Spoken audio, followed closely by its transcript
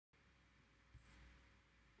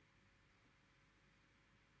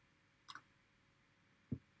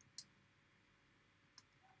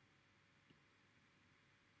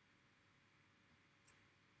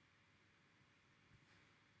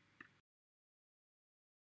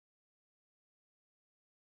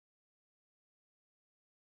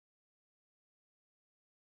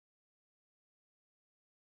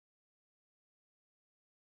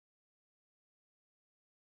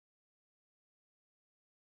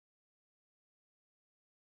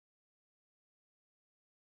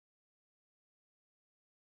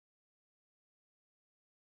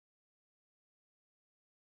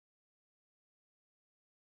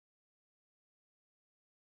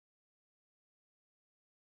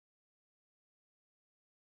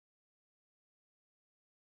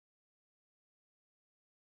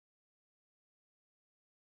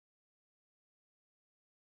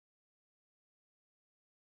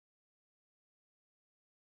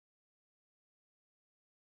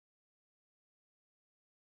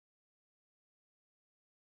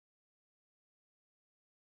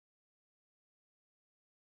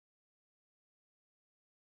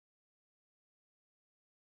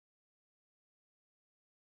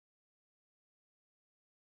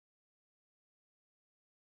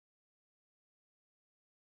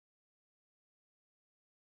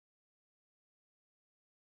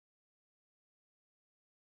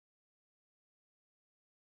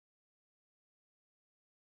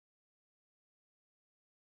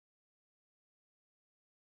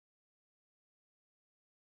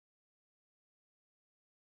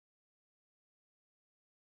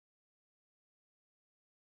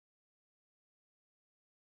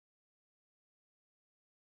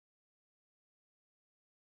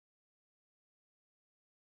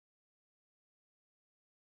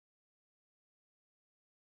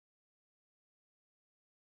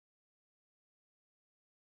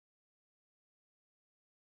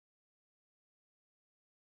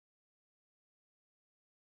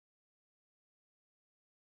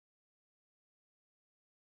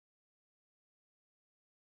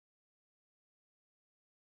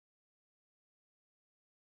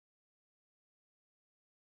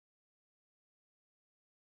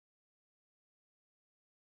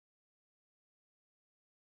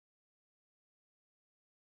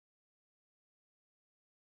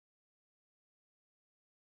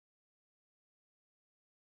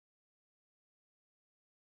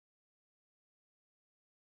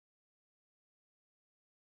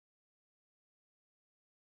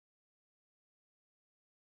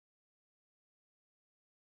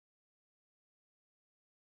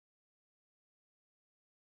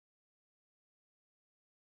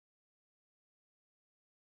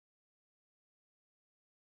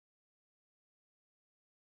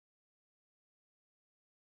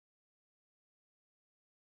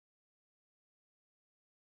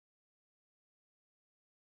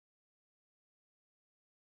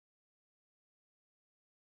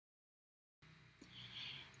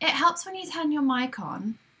It helps when you turn your mic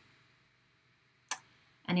on.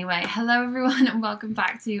 Anyway, hello everyone and welcome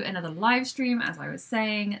back to another live stream. As I was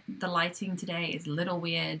saying, the lighting today is a little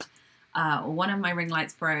weird. One of my ring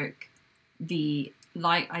lights broke. The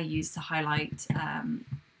light I used to highlight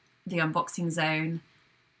the unboxing zone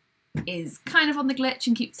is kind of on the glitch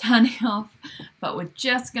and keeps turning off, but we're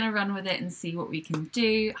just going to run with it and see what we can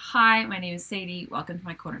do. Hi, my name is Sadie. Welcome to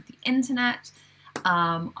my corner of the internet.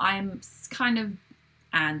 I'm kind of,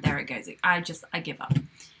 and there it goes. I give up.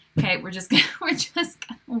 Okay, we're just gonna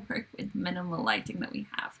work with minimal lighting that we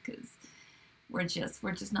have because we're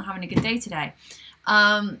just not having a good day today.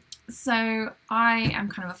 So I am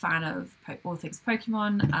kind of a fan of all things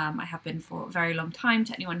Pokemon. I have been for a very long time,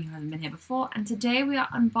 to anyone who hasn't been here before. And today we are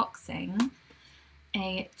unboxing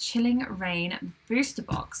a Chilling Reign booster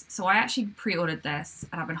box. So I actually pre-ordered this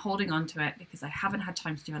and I've been holding on to it because I haven't had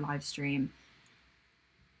time to do a live stream.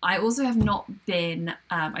 I also have not been,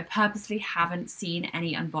 I purposely haven't seen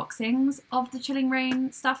any unboxings of the Chilling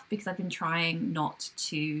Reign stuff because I've been trying not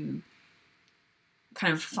to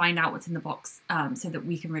kind of find out what's in the box so that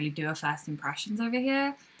we can really do a first impressions over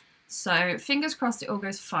here. So fingers crossed it all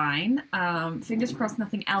goes fine. Fingers crossed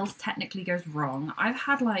nothing else technically goes wrong. I've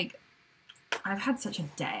had such a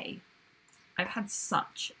day. I've had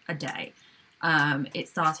such a day. It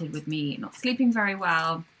started with me not sleeping very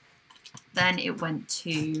well. Then it went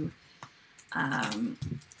to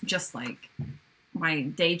just like my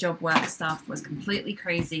day job work stuff was completely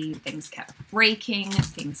crazy. Things kept breaking.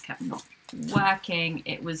 Things kept not working.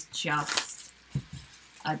 It was just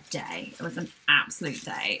a day. It was an absolute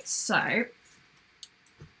day. So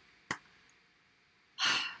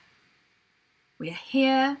we're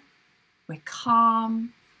here. We're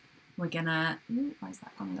calm. We're gonna... Ooh, why is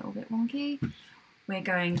that gone a little bit wonky? We're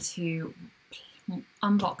going to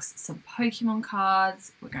unbox some Pokemon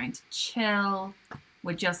cards. We're going to chill.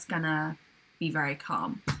 We're just gonna be very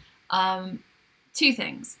calm. Two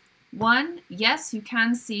things. One, yes, you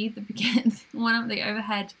can see the one of the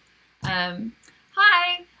overhead.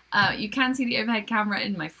 Hi. You can see the overhead camera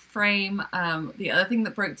in my frame. The other thing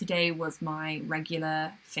that broke today was my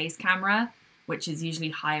regular face camera, which is usually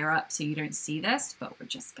higher up, so you don't see this, but we're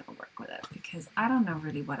just gonna work with it because I don't know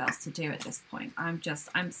really what else to do at this point. I'm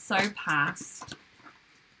so past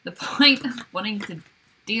the point of wanting to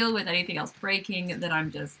deal with anything else breaking that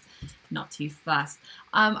I'm just not too fussed.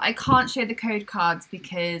 I can't show the code cards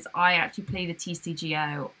because I actually play the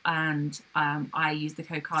TCGO and I use the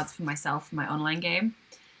code cards for myself for my online game.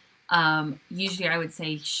 Usually I would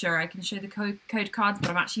say, sure, I can show the code cards, but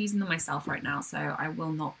I'm actually using them myself right now, so I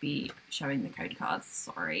will not be showing the code cards,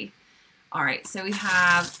 sorry. All right, so we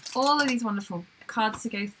have all of these wonderful cards to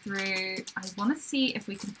go through. I want to see if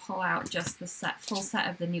we can pull out just the full set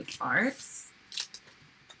of the new arts,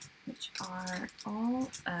 which are all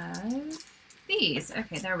of these.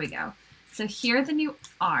 Okay, there we go. So here are the new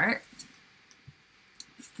art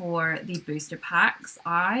for the booster packs.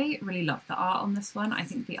 I really love the art on this one. I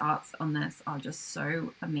think the arts on this are just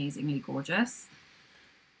so amazingly gorgeous.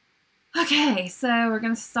 Okay, so we're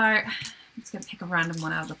going to start. I'm just going to pick a random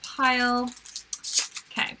one out of the pile.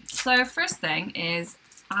 Okay, so first thing is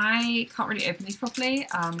I can't really open these properly.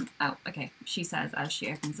 Oh, okay, she says as she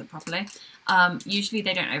opens it properly. Usually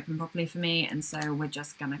they don't open properly for me, and so we're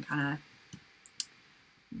just going to kind of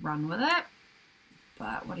run with it.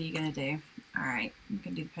 But what are you going to do? All right, I'm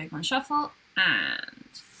going to do the Pokemon Shuffle,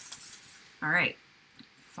 and all right,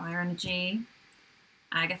 Fire Energy,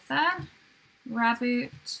 Agatha,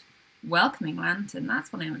 Raboot, Welcoming Lantern.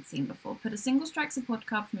 That's one I haven't seen before. Put a single strike support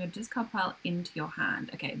card from your discard pile into your hand.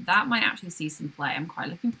 Okay, that might actually see some play. I'm quite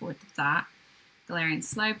looking forward to that. Galarian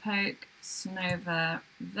Slowpoke, Snova,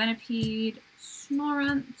 Venipede,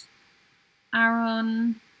 Snorunt,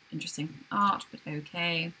 Aron. Interesting art, but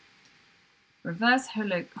okay. Reverse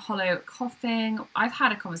Hollow Coughing. I've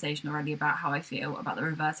had a conversation already about how I feel about the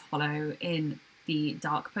Reverse Hollow in the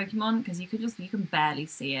Dark Pokemon because you can barely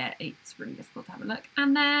see it. It's really difficult to have a look.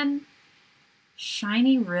 And then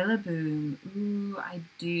Shiny Rillaboom. Ooh, I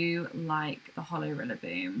do like the Hollow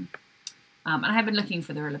Rillaboom. And I have been looking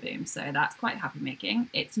for the Rillaboom, so that's quite happy making.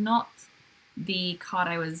 It's not the card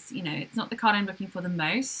it's not the card I'm looking for the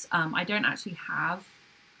most. I don't actually have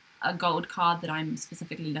a gold card that I'm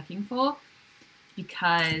specifically looking for,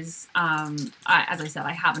 because as I said,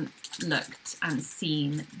 I haven't looked and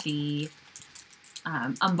seen the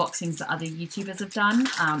unboxings that other YouTubers have done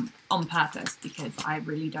on purpose, because I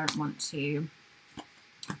really don't want to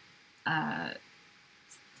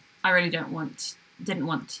didn't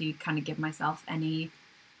want to kind of give myself any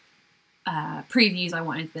previews. I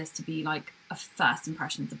wanted this to be like a first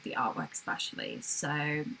impressions of the artwork especially.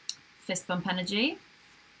 So Fist Bump Energy,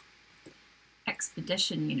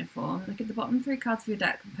 expedition uniform. Look at the bottom 3 cards of your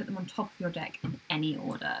deck and put them on top of your deck in any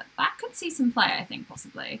order. That could see some play, I think,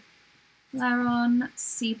 possibly. Laron,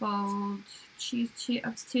 Seabold, choose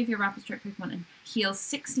up to 2 of your rapid stroke Pokemon and heal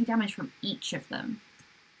 60 damage from each of them.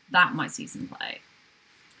 That might see some play.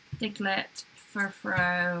 Diglett,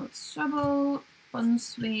 Furfrou, Swabble,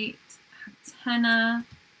 Bunsweet, Hatenna,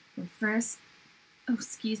 Reverse. Oh,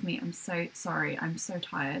 excuse me, I'm so sorry, I'm so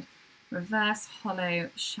tired. Reverse Hollow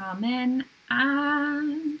Charmin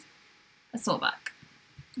and a Solback.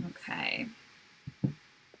 Okay.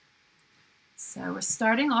 So we're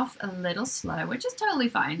starting off a little slow, which is totally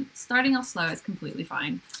fine. Starting off slow is completely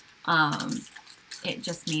fine. It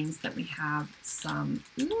just means that we have some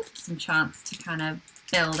chance to kind of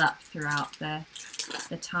build up throughout the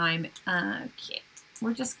time. Okay.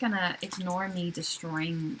 We're just gonna ignore me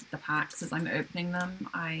destroying the packs as I'm opening them.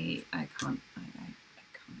 I can't open them.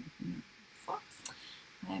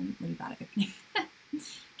 I'm really bad at opening.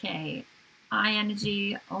 Okay. Eye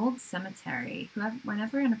Energy, Old Cemetery.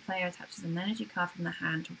 Whenever a player attaches an energy card from the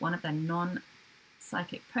hand to one of their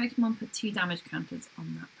non-psychic Pokemon, put 2 damage counters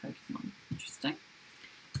on that Pokemon. Interesting.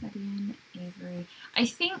 Guardian, Avery. I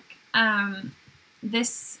think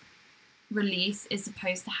this release is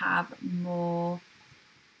supposed to have more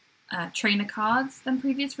trainer cards than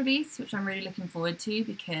previous release, which I'm really looking forward to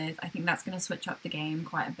because I think that's going to switch up the game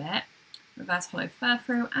quite a bit. Reverse Hollow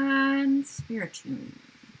Furfrou and Spiritomb.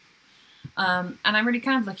 And I'm really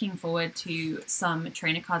kind of looking forward to some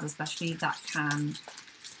trainer cards, especially that can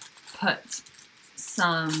put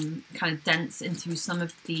some kind of dents into some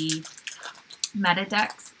of the meta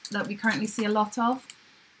decks that we currently see a lot of.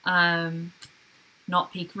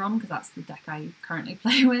 Not Pikarom, because that's the deck I currently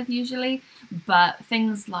play with usually, but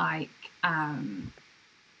things like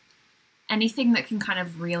anything that can kind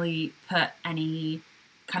of really put any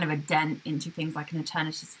kind of a dent into things like an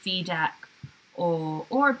Eternatus V deck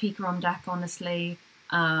or a Pikarom deck, honestly,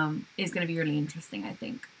 is going to be really interesting, I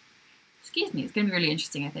think. Excuse me, it's going to be really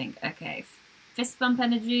interesting, I think. Okay, Fist Bump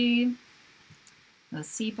Energy, the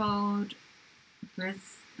Seabold, oh,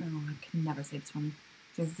 I can never say this one.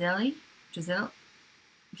 Drizilla.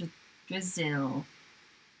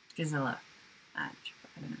 I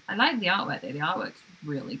don't know. I like the artwork though. The artwork's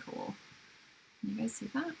really cool. Can you guys see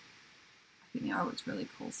that? I think the artwork's really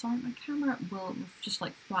cool. Sorry, my camera will just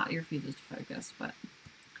like flatly refuses to focus, but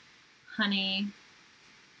Honey,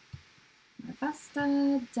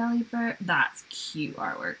 Vesta, Delibird. That's cute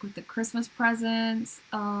artwork with the Christmas presents.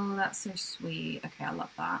 Oh, that's so sweet. Okay, I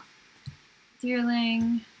love that.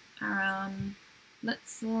 Deerling, Aron,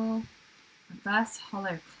 Blitzel, Reverse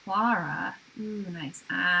Hollow Clara. Ooh, nice.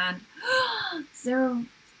 And Zero.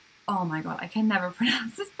 Oh my god, I can never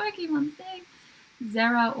pronounce this Pokemon thing.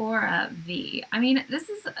 Zeraora V. I mean, this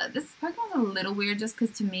Pokemon's a little weird just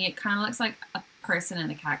because to me it kind of looks like a person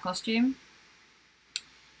in a cat costume.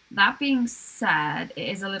 That being said, it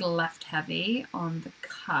is a little left heavy on the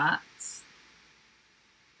cut,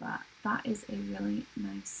 but that is a really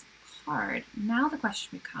nice card. Now the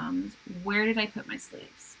question becomes, where did I put my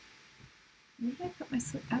sleeves? Where did I put my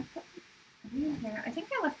sleeves? Are they in here? I think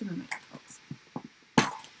I left them in my deck box.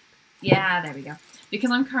 Yeah, there we go. Because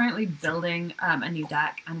I'm currently building a new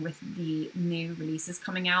deck, and with the new releases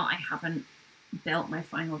coming out, I haven't built my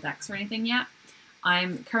final decks or anything yet.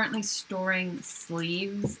 I'm currently storing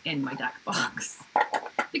sleeves in my deck box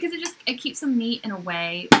because it keeps them neat in a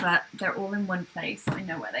way, but they're all in one place. So I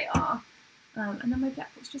know where they are. And then my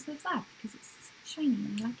deck box just lives there because it's shiny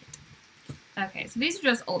and I like it. Okay, so these are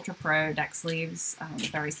just Ultra Pro deck sleeves.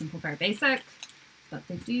 Very simple, very basic, but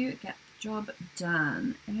they do get the job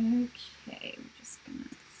done. Okay, we're just gonna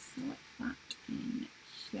select that in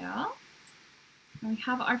here. And we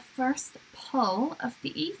have our first pull of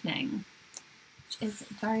the evening, which is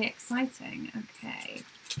very exciting. Okay,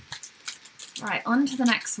 right, on to the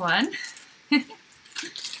next one.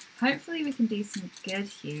 Hopefully we can do some good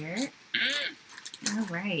here. All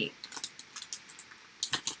right.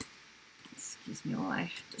 Excuse me while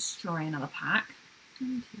I destroy another pack.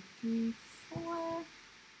 1, 2, 3, 4.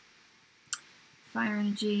 Fire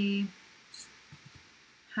Energy,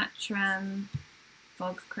 Hattrem,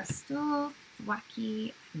 Fog Crystal,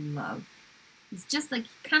 Wacky. I love. He's just like,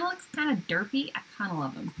 kind of looks kind of derpy. I kind of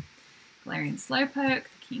love him. Galarian Slowpoke,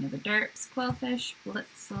 the King of the Derps, Quillfish,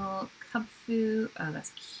 Blitzel, Cubfu. Oh,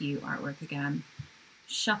 that's cute artwork again.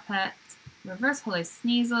 Shuppet, Reverse Hollow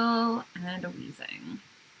Sneasel, and a Weezing.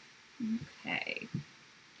 Okay.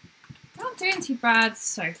 Not doing too bad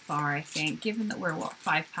so far, I think, given that we're, what,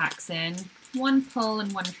 5 packs in. 1 pull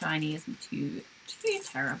and 1 shiny isn't too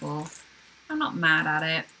terrible. I'm not mad at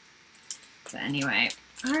it. But anyway,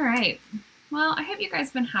 alright. Well, I hope you guys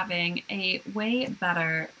have been having a way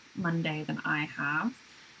better Monday than I have.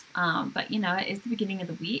 But you know, it is the beginning of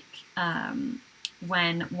the week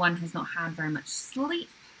when one has not had very much sleep.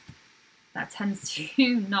 That tends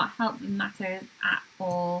to not help the matter at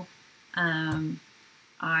all.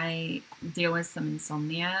 I deal with some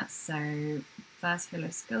insomnia, so first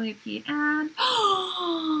Holoscopy and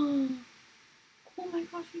oh my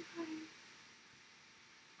gosh, you guys!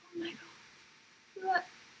 Oh my god! Look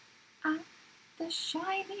at the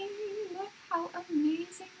shiny! Look how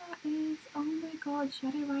amazing that is! Oh my god,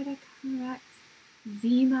 Shadow Rider Carex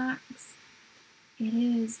VMAX. It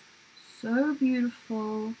is so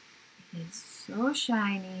beautiful. It is so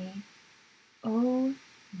shiny. Oh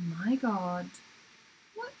my god.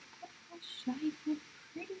 Look at how shiny and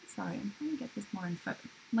pretty. Sorry, I'm trying to get this more in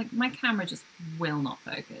focus. Like, my camera just will not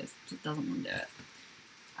focus. It just doesn't want to do it.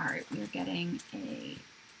 Alright, we are getting a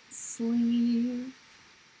sleeve.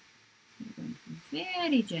 We're going to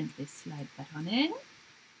very gently slide that on in.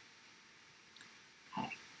 Okay.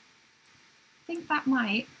 I think that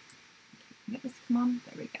might... Okay, get this to come on.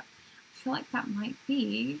 There we go. I feel like that might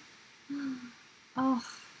be... Oh,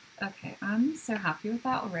 okay. I'm so happy with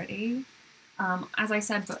that already. As I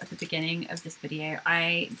said at the beginning of this video,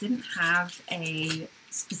 I didn't have a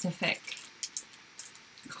specific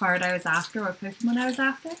card I was after or Pokemon I was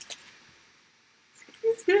after.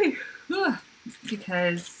 Excuse me.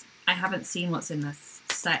 Because I haven't seen what's in this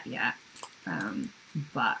set yet.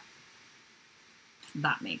 But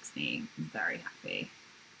that makes me very happy.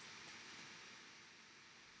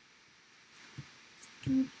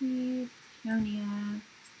 Scoopy, Peonia.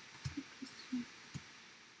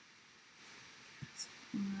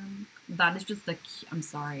 That is just the... I'm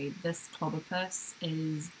sorry. This Clobopus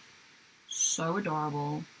is so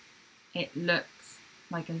adorable. It looks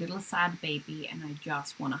like a little sad baby and I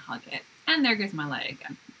just want to hug it. And there goes my light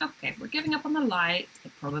again. Okay, we're giving up on the light.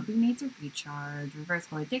 It probably needs a recharge. Reverse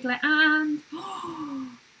Holy Diglett and...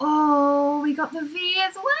 Oh, we got the V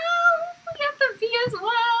as well! We have the V as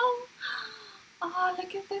well! Oh,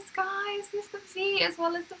 look at this, guys. We have the V as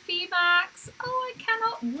well as the VMAX. Oh, I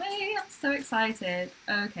cannot wait. I'm so excited.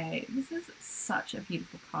 Okay, this is such a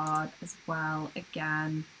beautiful card as well.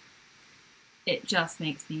 Again, it just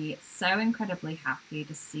makes me so incredibly happy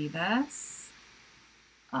to see this.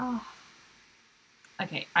 Oh.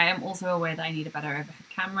 Okay, I am also aware that I need a better overhead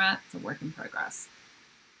camera. It's a work in progress.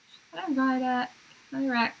 Shadow Rider,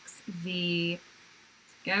 Calyrex V.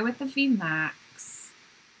 Let's go with the VMAX.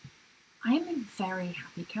 I am a very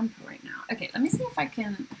happy camper right now. Okay, let me see if I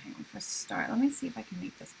can, hang on for a start, let me see if I can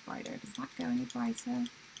make this brighter. Does that go any brighter?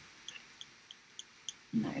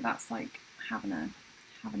 No, that's like having a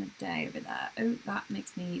day over there. Oh, that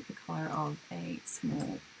makes me the colour of a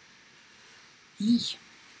small... Eesh.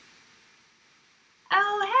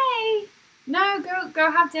 Oh, hey! No,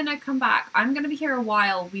 go have dinner, come back. I'm going to be here a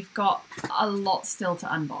while. We've got a lot still to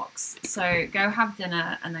unbox. So go have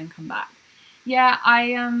dinner and then come back. Yeah,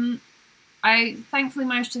 I thankfully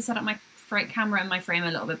managed to set up my camera and my frame a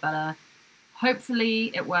little bit better.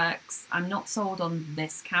 Hopefully it works. I'm not sold on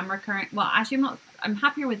this camera current. Well, actually I'm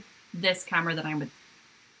happier with this camera than I am with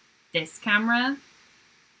this camera.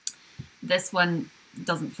 This one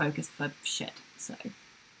doesn't focus for shit, so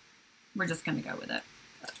we're just gonna go with it.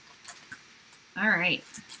 All right.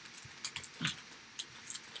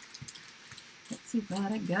 Let's see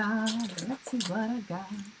what I got. Let's see what I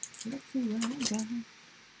got. Let's see what I got.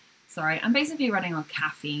 Sorry, I'm basically running on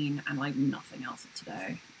caffeine and like nothing else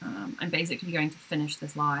today. I'm basically going to finish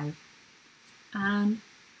this live and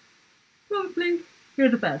probably go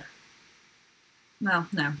to bed. Well,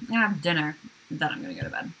 no, I'm gonna have dinner, then I'm gonna go to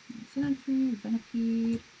bed. Sentry,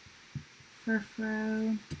 Venipede,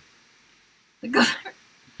 Furfro.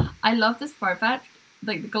 I love this Farfetch.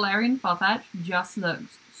 Like the Galarian Farfetch just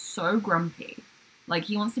looks so grumpy. Like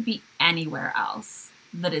he wants to be anywhere else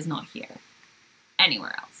that is not here.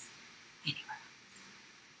 Anywhere else.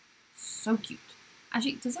 So cute.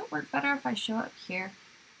 Actually, does it work better if I show it here?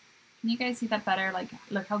 Can you guys see that better? Like,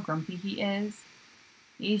 look how grumpy he is.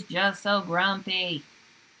 He's just so grumpy.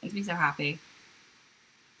 Makes me so happy.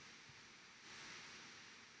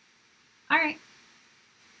 Alright.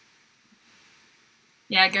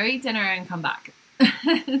 Yeah, go eat dinner and come back.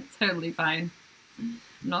 It's totally fine. I'm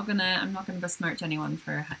not gonna besmirch anyone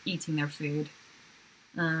for eating their food.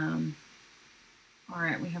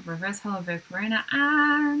 Alright, we have Reverse Hollow Volcarona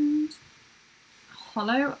and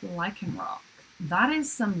Hollow Lycanroc. That is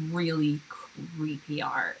some really creepy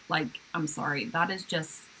art. Like, I'm sorry, that is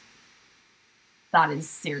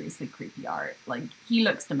seriously creepy art. Like, he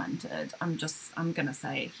looks demented. I'm gonna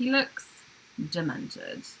say, he looks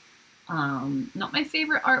demented. Not my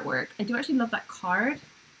favorite artwork. I do actually love that card.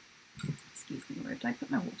 Excuse me, where did I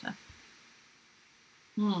put my water?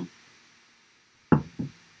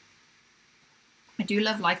 I do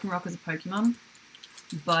love Lycanroc as a Pokemon,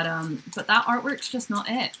 but that artwork's just not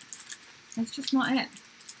it. It's just not it.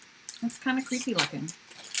 It's kind of creepy looking.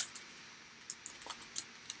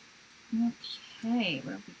 Okay,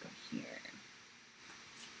 what have we got here?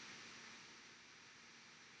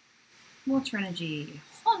 Water Energy,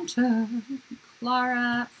 Haunter,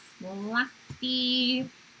 Clara, Flappy,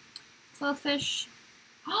 Clofish.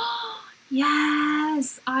 Oh,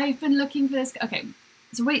 yes! I've been looking for this. Okay,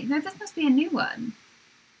 so wait, no, this must be a new one.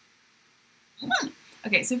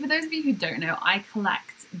 Okay, so for those of you who don't know, I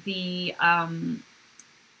collect the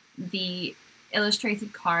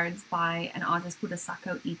illustrated cards by an artist called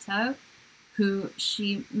Asako Ito, who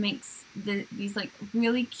she makes these like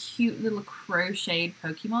really cute little crocheted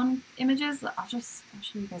Pokemon images. I'll show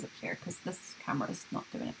you guys up here because this camera is not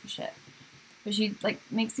doing it for shit. But she like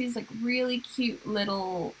makes these like really cute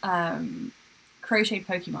little crocheted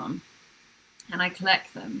Pokemon, and I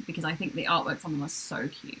collect them because I think the artworks on them are so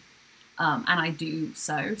cute. And I do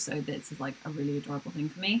so this is like a really adorable thing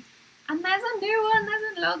for me. And there's a new one,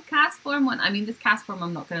 there's a little cast form one. I mean, this cast form,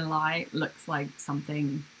 I'm not gonna lie, looks like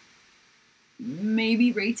something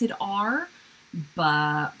maybe rated R,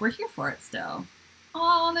 but we're here for it still.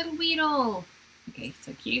 Oh, little Weedle. Okay,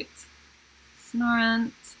 so cute.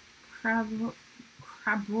 Snorant, Crabrola,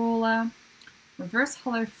 Reverse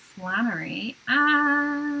Hollow Flannery,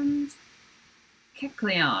 and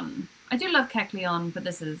Kecleon. I do love Kecleon, but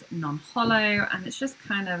this is non-hollow, and it's just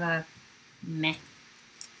kind of a meh.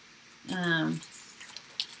 We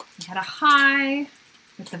had a high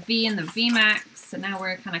with the V and the VMAX, so now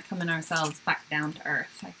we're kind of coming ourselves back down to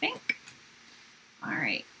earth, I think. All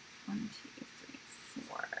right, 1, 2, 3,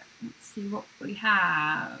 4. Let's see what we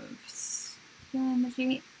have. Skill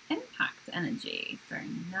Energy, Impact Energy, very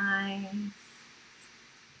nice.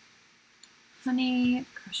 Honey,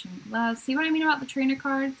 Crushing Gloves. See what I mean about the trainer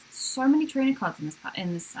cards? So many trainer cards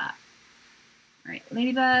in this set. Alright,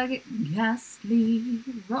 Ladybug, Ghastly,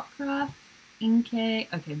 Rockruff, Inkay.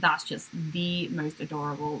 Okay, that's just the most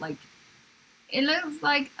adorable. Like, it looks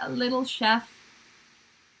like a little chef,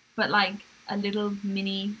 but like a little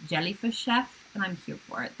mini jellyfish chef, and I'm here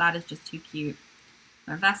for it. That is just too cute.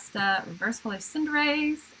 Vesta, Reverse Hollow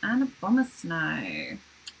Cinderace, and a Bomb of Snow.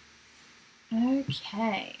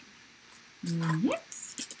 Okay.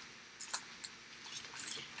 Next.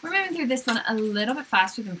 We're moving through this one a little bit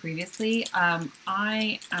faster than previously.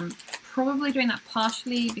 I am probably doing that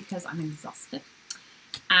partially because I'm exhausted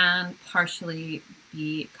and partially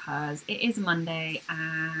because it is Monday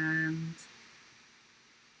and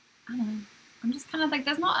I don't know, I'm just kind of like,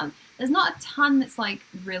 there's not a ton that's like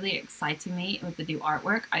really exciting me with the new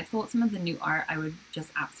artwork. I thought some of the new art I would just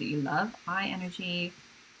absolutely love. Eye Energy,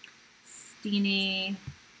 Steenie,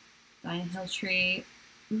 Hill Tree.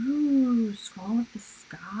 Ooh, Scroll of the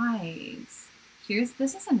Skies.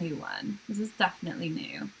 This is a new one. This is definitely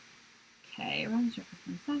new. Okay, runs your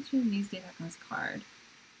Factory, needs data on this card.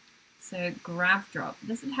 So, Grav Drop.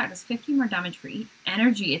 This attack does 50 more damage for each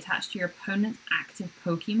energy attached to your opponent's active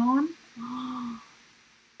Pokemon.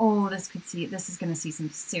 Oh, this is going to see some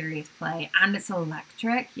serious play. And it's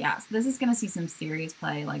electric. Yeah, so this is going to see some serious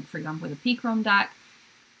play, like, for example, with a P-Chrome deck,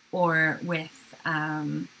 or with,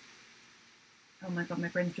 oh my god, my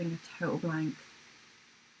brain's doing a total blank.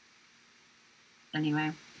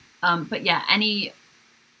 Anyway, but yeah, any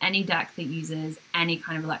deck that uses any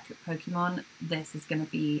kind of electric Pokemon, this is going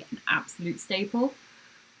to be an absolute staple,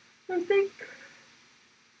 I think.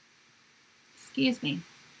 Excuse me.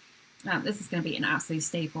 This is going to be an absolute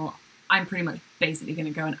staple. I'm pretty much basically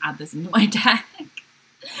going to go and add this into my deck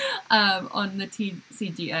on the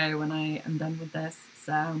CGO when I am done with this.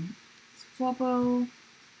 So, Swabble,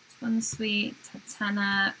 Sunsweet,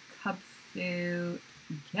 Tatena, Cubfu,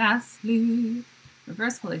 Ghastly,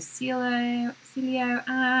 Reverse Hollow Celio,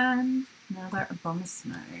 and another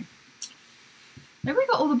Abomasnow. Maybe we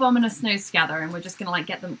got all the Abomasnows Snows together and we're just gonna like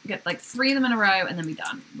get like 3 of them in a row and then be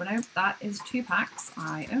done. But no, that is 2 packs.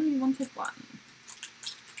 I only wanted 1.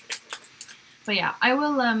 So yeah, I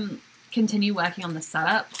will continue working on the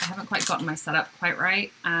setup. I haven't quite gotten my setup quite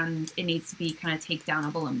right, and it needs to be kind of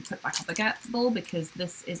takedownable and put back up againable because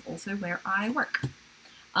this is also where I work.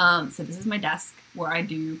 So this is my desk where I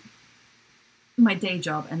do my day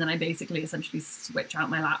job, and then I basically essentially switch out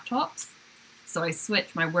my laptops. So I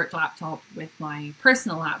switch my work laptop with my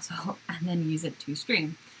personal laptop and then use it to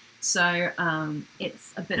stream. So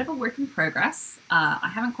it's a bit of a work in progress.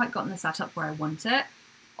 I haven't quite gotten the setup where I want it.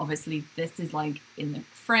 Obviously this is like in the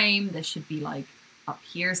frame. This should be like up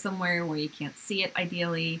here somewhere where you can't see it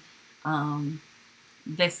ideally.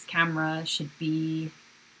 This camera should be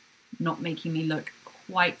not making me look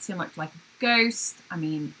quite so much like a ghost. I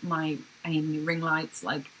mean, I need new ring lights,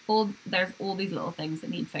 like there's all these little things that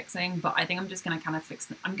need fixing, but I think I'm just gonna kind of fix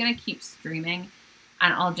them. I'm gonna keep streaming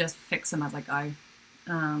and I'll just fix them as I go.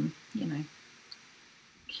 You know.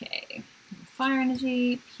 Okay. Fire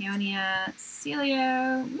Energy, Peonia,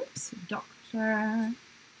 Celio, whoops, Doctor.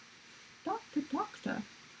 How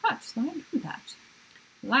just want to do that?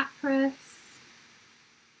 Lapras.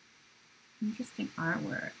 Interesting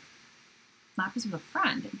artwork. Lapras with a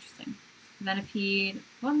friend, interesting. Venipede,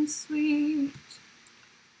 Bunsweet,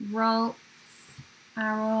 Ralts,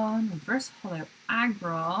 Aron, Reverse Hollow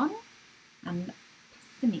Aggron, and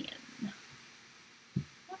Pessimian.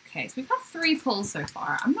 Okay, so we've had 3 pulls so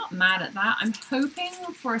far. I'm not mad at that. I'm hoping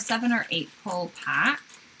for a 7 or 8 pull pack,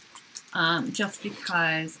 just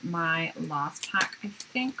because my last pack, I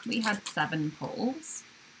think we had 7 pulls,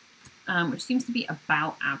 which seems to be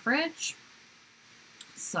about average.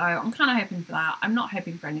 So I'm kind of hoping for that. I'm not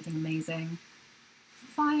hoping for anything amazing.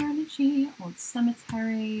 Fire Energy, Old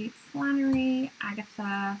Cemetery, Flannery,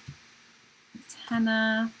 Agatha,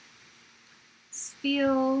 Tenna,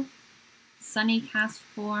 Spiel, Sunny Cast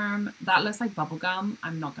Form. That looks like bubblegum,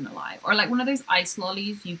 I'm not gonna lie. Or like one of those ice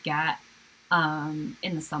lollies you get in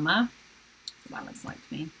the summer. So that looks like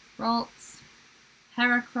to me. Ralts,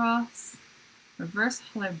 Heracross, Reverse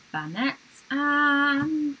Hollow Bannet,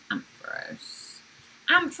 and Ampharos.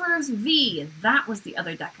 Ampharos V, that was the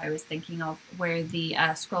other deck I was thinking of, where the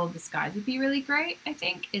Scroll of the Skies would be really great, I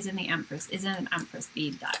think, is in an Ampharos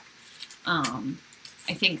V deck.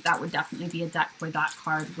 I think that would definitely be a deck where that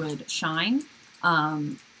card would shine.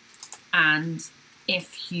 And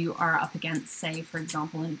if you are up against, say, for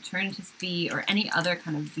example, an Eternatus V or any other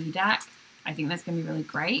kind of V deck, I think that's going to be really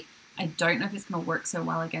great. I don't know if it's going to work so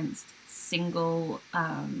well against single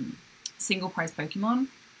prize Pokemon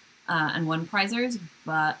and one prizers,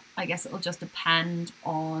 but I guess it'll just depend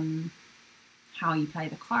on how you play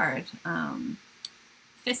the card.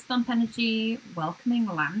 Fist Bump Energy, Welcoming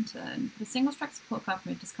Lantern. Put a single strike support card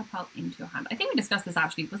from your discard pile into your hand. I think we discussed this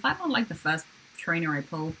actually. Was that not like the first trainer I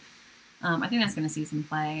pulled? I think that's going to see some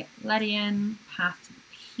play. Ledian, Path to the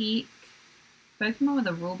Peak. Pokemon with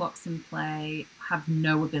a rule box in play have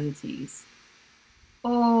no abilities.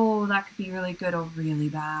 Oh, that could be really good or really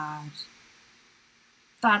bad.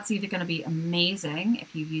 That's either going to be amazing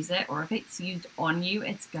if you use it, or if it's used on you,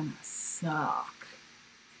 it's going to suck.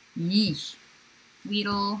 Yeesh.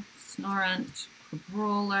 Weedle, Snorunt,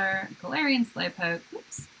 Crabrawler, Galarian Slowpoke,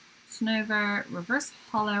 whoops, Snover, Reverse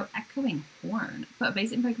Hollow, Echoing Horn. Put a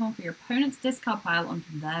basic Pokemon for your opponent's discard pile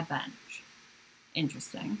onto their bench.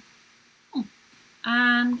 Interesting.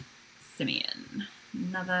 And Simeon,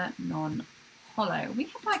 another non-holo. We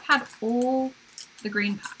have like had all the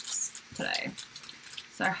green packs today.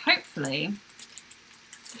 So hopefully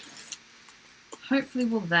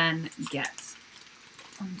we'll then get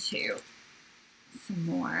onto some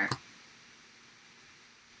more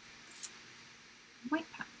white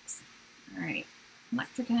packs. All right,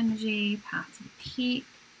 Electric Energy, Path to the Peak,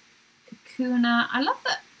 Kakuna. I love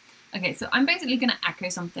that. Okay, so I'm basically going to echo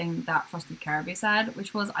something that Frosted Caribou said,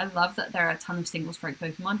 which was, I love that there are a ton of single strike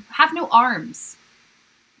Pokemon who have no arms.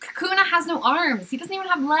 Kakuna has no arms. He doesn't even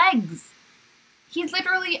have legs. He's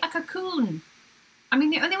literally a cocoon. I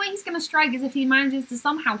mean, the only way he's going to strike is if he manages to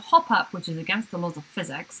somehow hop up, which is against the laws of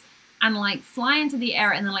physics, and like fly into the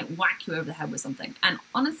air and then like whack you over the head with something. And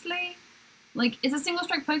honestly, like, it's a single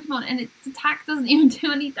strike Pokemon and its attack doesn't even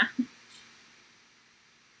do any damage.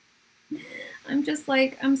 I'm just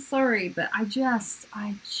like, I'm sorry, but I think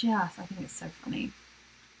it's so funny.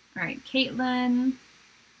 All right, Caitlin.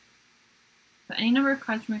 Put any number of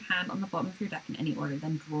cards from your hand on the bottom of your deck in any order,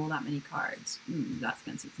 then draw that many cards. Ooh, that's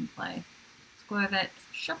going to see some play. Squirvet,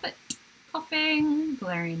 Shuppet, Coughing,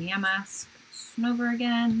 Galarian Yamask, Snover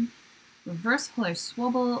again, Reverse Hollow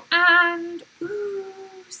Swabble, and ooh,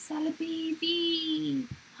 Celebi V.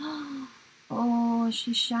 Oh,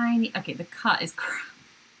 she's shiny. Okay, the cut is crap.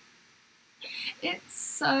 It's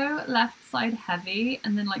so left side heavy,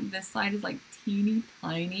 and then like this side is like teeny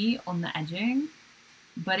tiny on the edging.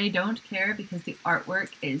 But I don't care because the artwork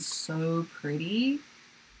is so pretty.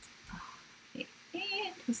 Okay,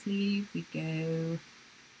 and to sleeve we go.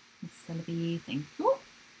 Celebi, thank you.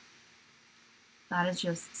 That is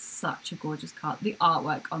just such a gorgeous card. The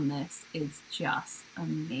artwork on this is just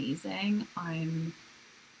amazing. I'm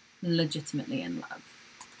legitimately in love.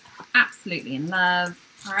 Absolutely in love.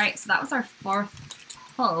 All right, so that was our 4th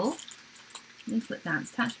pull. Leaflet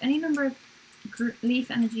Dance. Attach any number of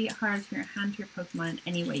Leaf Energy cards from your hand to your Pokemon in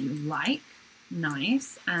any way you like.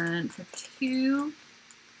 Nice. And for 2, you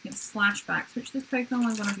have Slashback. Switch this Pokemon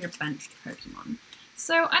with one of your benched Pokemon.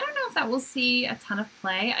 So I don't know if that will see a ton of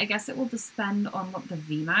play. I guess it will depend on what the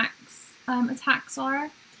VMAX attacks are.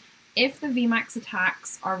 If the VMAX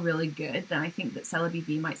attacks are really good, then I think that Celebi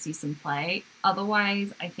V might see some play.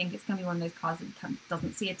 Otherwise, I think it's going to be one of those cards that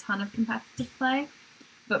doesn't see a ton of competitive play,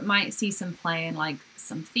 but might see some play in like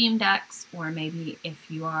some theme decks, or maybe if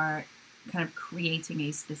you are kind of creating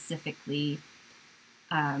a specifically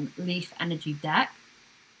Leaf Energy deck,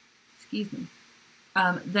 excuse me,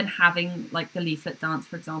 then having like the Leaflet Dance,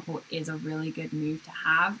 for example, is a really good move to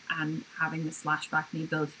have, and having the Slashback and the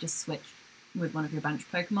ability to switch with one of your bench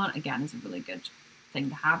Pokemon, again, is a really good thing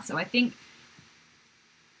to have. So I think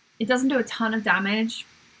it doesn't do a ton of damage,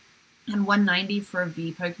 and 190 for a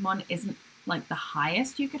V Pokemon isn't like the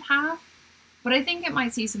highest you could have, but I think it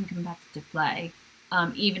might see some competitive play,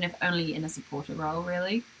 even if only in a supporter role,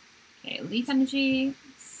 really. Okay, Leaf Energy,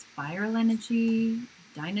 Spiral Energy,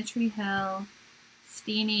 Dynatree Hill,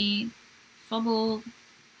 Steenie, Fubble,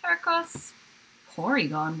 Heracross,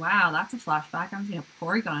 Porygon. Wow, that's a flashback. I haven't seen a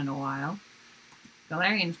Porygon in a while.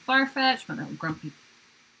 Galarian Farfetch, my little grumpy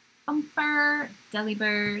Bumper,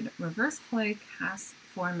 Delibird, Reverse Holo Cast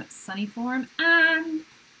Form, Sunny Form, and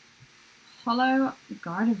Holo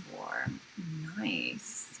Gardevoir.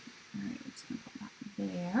 Nice. Alright, we're just going to put that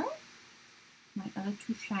there. My other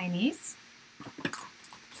 2 shinies.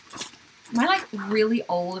 Am I like really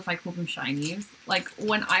old if I call them shinies? Like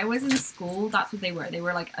when I was in school, that's what they were. They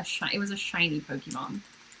were like it was a shiny Pokemon.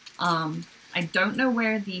 I don't know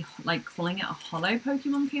where the like calling it a holo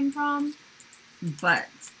Pokemon came from, but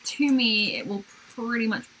to me it will pretty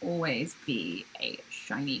much always be a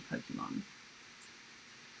shiny Pokemon.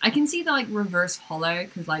 I can see the like reverse holo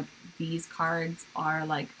because like these cards are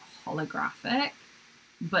like holographic,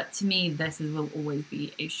 but to me this will always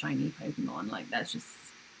be a shiny Pokemon. Like there's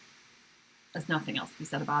nothing else to be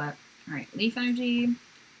said about it. All right, Leaf Energy,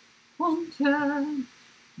 Haunter,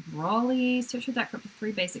 Brawly. Search your deck for up to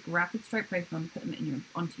 3 basic Rapid Strike Pokemon, put them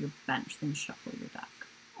onto your bench, then shuffle your deck.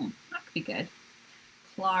 That could be good.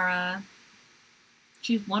 Clara.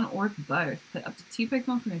 Choose one or both. Put up to 2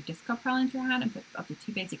 Pokemon from your discard pile into your hand, and put up to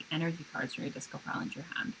 2 basic energy cards from your discard pile into your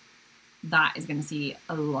hand. That is going to see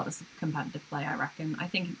a lot of competitive play, I reckon. I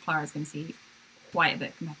think Clara is going to see quite a bit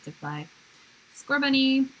of competitive play.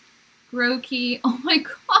 Scorbunny, Grookey. Oh my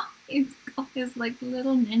god, he's got his like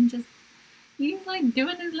little ninjas. He's like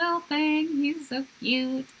doing his little thing. He's so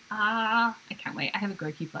cute. I can't wait. I have a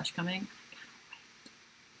Grookey plush coming. I can't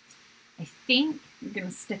wait. I think we're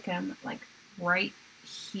gonna stick him like right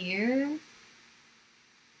here,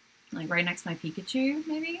 like right next to my Pikachu,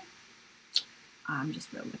 maybe. I'm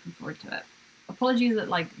just really looking forward to it. Apologies that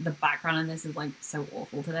like the background in this is like so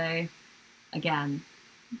awful today. Again,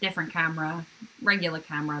 different camera, regular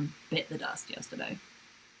camera, bit the dust yesterday.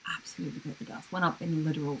 Absolutely bit the dust. Went up in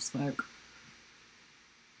literal smoke.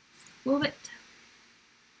 Worbit,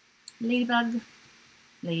 Ladybug,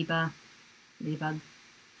 Ladybug, Ladybug,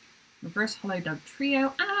 Reverse Holo Dog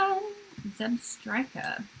Trio, and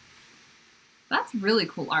Zebstrika. That's really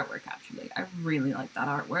cool artwork, actually. I really like that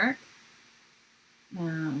artwork.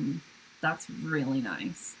 That's really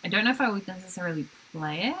nice. I don't know if I would necessarily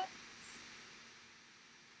play it.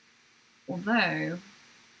 Although,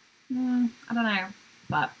 I don't know,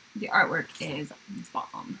 but the artwork is spot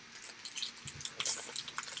on.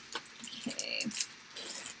 Okay.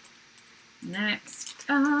 Next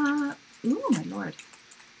up, ooh, my lord.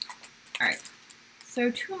 All right.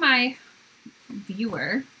 So to my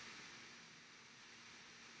viewer,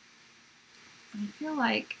 I feel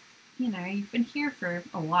like, you know, you've been here for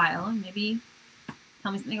a while, and maybe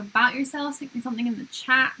tell me something about yourself, stick me something in the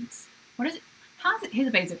chat. What is it? Here's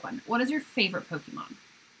a basic one. What is your favorite Pokemon?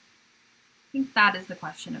 I think that is the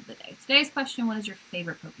question of the day. Today's question, what is your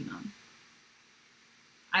favorite Pokemon?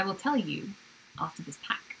 I will tell you after this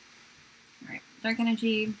pack. Alright, Dark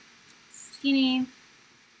Energy, Steenie,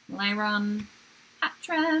 Lyron,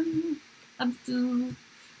 Hattrem, Abzu,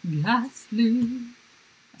 Ghastly,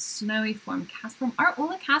 a Snowy Form, Cast Form. Are all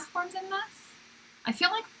the Cast Forms in this? I feel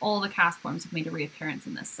like all the Cast Forms have made a reappearance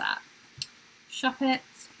in this set. Shuppet,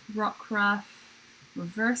 Rockruff,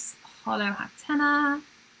 Reverse Holo Hatena,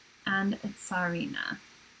 and Tsarina.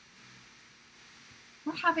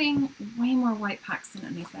 We're having way more white packs than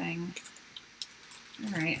anything.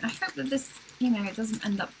 Alright, I hope that this, you know, it doesn't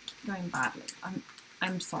end up going badly.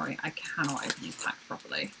 I'm sorry, I cannot open these packs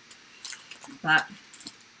properly. But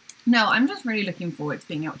no, I'm just really looking forward to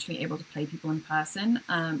being actually able to play people in person.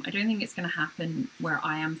 I don't think it's going to happen where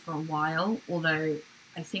I am for a while, although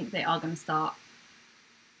I think they are going to start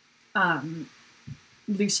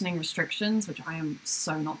loosening restrictions, which I am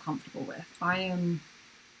so not comfortable with. I'm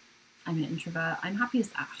an introvert. I'm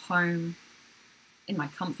happiest at home, in my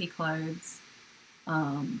comfy clothes,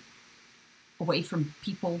 away from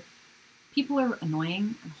people. People are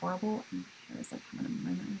annoying and horrible, and my hair is like having a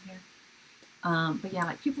moment over here. But yeah,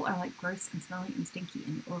 like people are like gross and smelly and stinky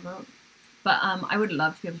and horrible. But I would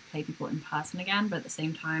love to be able to play people in person again, but at the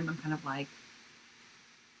same time, I'm kind of like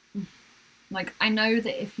I know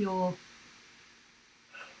that if you're,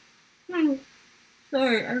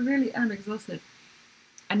 sorry, I really am exhausted.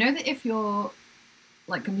 I know that if you're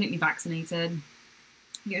like completely vaccinated,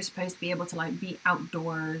 you're supposed to be able to like be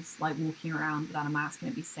outdoors, like walking around without a mask and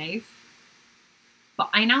it'd be safe. But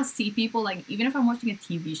I now see people, like, even if I'm watching a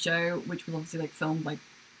TV show, which was obviously like filmed like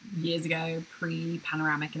years ago,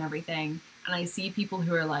 pre-panoramic and everything, and I see people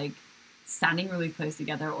who are like standing really close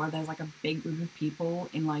together, or there's like a big group of people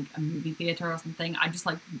in like a movie theater or something, I just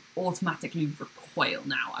like automatically recoil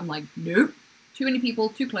now. I'm like, nope, too many people,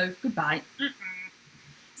 too close, goodbye.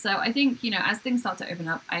 So I think, you know, as things start to open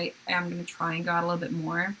up, I am going to try and go out a little bit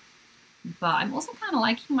more. But I'm also kind of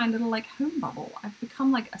liking my little like home bubble. I've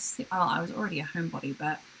become like well, I was already a homebody,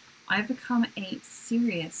 but I've become a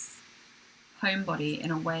serious homebody in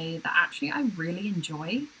a way that actually I really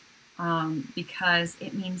enjoy, because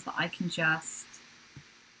it means that I can just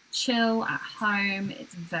chill at home.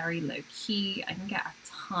 It's very low key. I can get a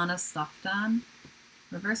ton of stuff done.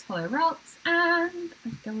 Reverse hollow rots and a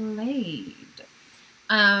glade.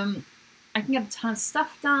 I can get a ton of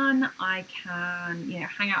stuff done. I can, you know,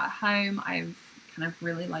 hang out at home. I've kind of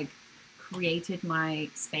really like created my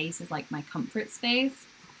space as like my comfort space.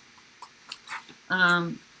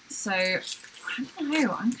 So I don't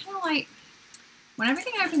know. I'm kind of like, when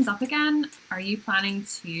everything opens up again, are you planning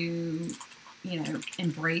to, you know,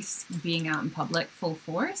 embrace being out in public full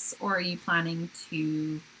force, or are you planning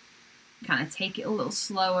to kind of take it a little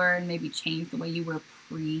slower and maybe change the way you were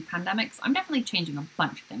pre-pandemic? I'm definitely changing a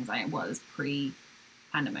bunch of things I was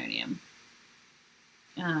pre-pandemonium.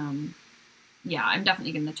 Yeah, I'm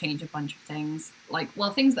definitely going to change a bunch of things. Like,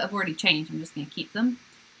 well, things that have already changed, I'm just going to keep them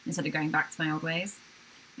instead of going back to my old ways.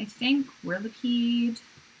 I think Whirlipede,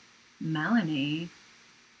 Melanie,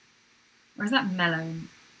 or is that Melon?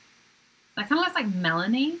 That kind of looks like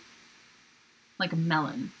Melanie, like a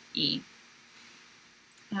melon-y.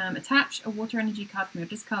 Attach a water energy card from your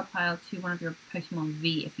discard pile to one of your Pokemon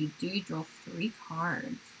V. If you do, draw 3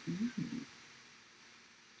 cards. Ooh.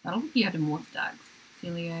 That'll be good in water decks.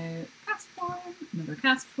 Celio, cast form, another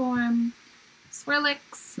cast form.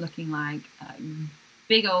 Swirlix, looking like a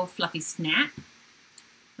big old fluffy snap.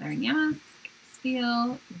 Wearing Yamask,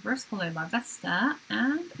 Steel, Reverse Hollow Larvesta,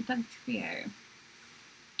 and a Dugtrio.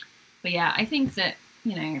 But yeah, I think that,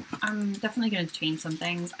 you know, I'm definitely going to change some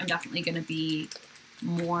things. I'm definitely going to be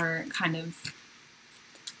more kind of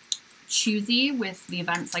choosy with the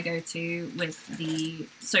events I go to, with the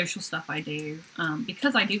social stuff I do,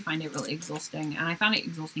 because I do find it really exhausting, and I found it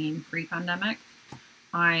exhausting even pre-pandemic.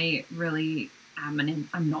 I really am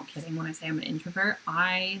I'm not kidding when I say I'm an introvert.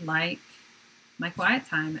 I like my quiet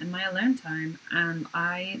time and my alone time, and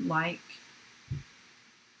I like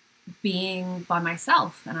being by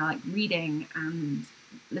myself, and I like reading and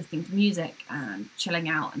listening to music and chilling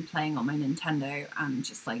out and playing on my Nintendo and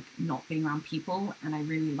just like not being around people, and I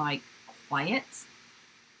really like quiet.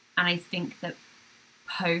 And I think that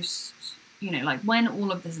post, you know, like when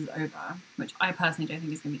all of this is over, which I personally don't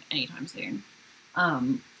think is going to be anytime soon,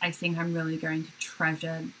 I think I'm really going to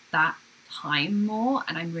treasure that time more,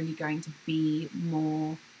 and I'm really going to be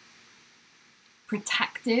more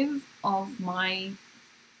protective of my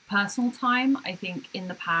personal time. I think in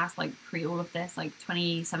the past, like pre all of this, like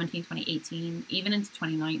 2017, 2018, even into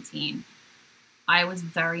 2019, I was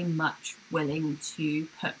very much willing to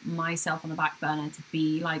put myself on the back burner to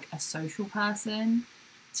be like a social person,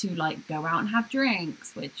 to like go out and have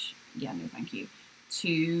drinks, which, yeah, no thank you, to,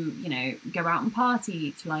 you know, go out and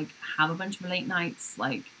party, to like have a bunch of late nights,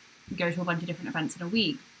 like go to a bunch of different events in a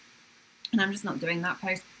week. And I'm just not doing that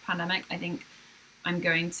post-pandemic. I think I'm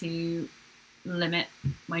going to limit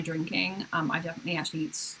my drinking. I definitely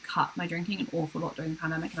actually cut my drinking an awful lot during the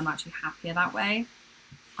pandemic, and I'm actually happier that way.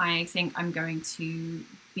 I think I'm going to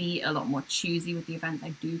be a lot more choosy with the events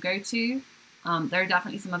I do go to. There are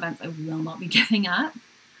definitely some events I will not be giving up.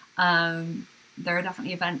 There are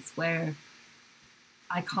definitely events where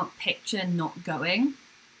I can't picture not going,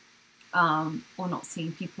 or not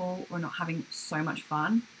seeing people, or not having so much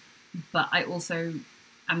fun. But I also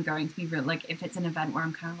am going to be real, like if it's an event where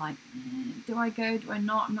I'm kind of like, do I go, do I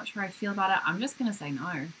not? I'm not sure how I feel about it. I'm just going to say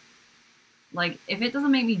no. Like if it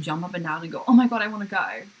doesn't make me jump up and down and go, oh my God, I want to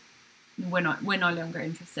go, we're no longer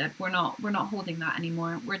interested. We're not holding that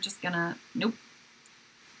anymore. We're just gonna, nope.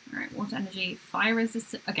 All right, water energy, fire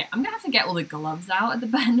resistant. Okay, I'm gonna have to get all the gloves out at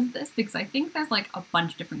the end of this because I think there's like a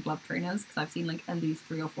bunch of different glove trainers because I've seen like at least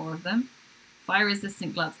 3 or 4 of them. Fire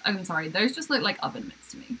resistant gloves. Oh, I'm sorry, those just look like oven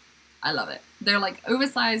mitts to me. I love it. They're like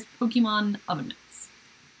oversized Pokemon oven mitts.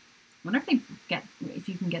 I wonder if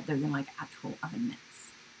you can get those in like actual oven mitts.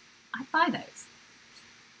 I'd buy those.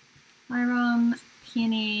 Iron,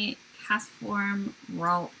 Peony, Castform,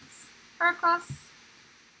 Ralts, Heracross,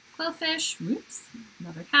 Quillfish, whoops,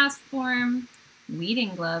 another Castform,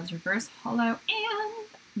 Weeding Gloves, Reverse Hollow, and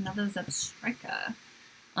another Zebstrika.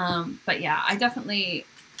 But yeah, I definitely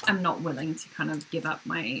am not willing to kind of give up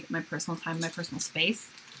my personal time, my personal space.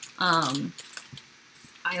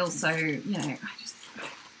 I also, you know,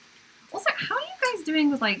 also, how are you guys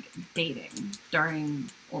doing with like dating during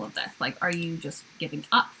all of this? Like, are you just giving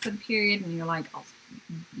up for the period and you're like, I'll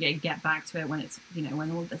get back to it when it's, you know,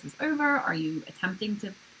 when all of this is over? Are you attempting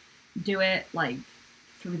to do it like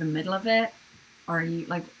through the middle of it? Are you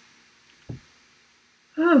like,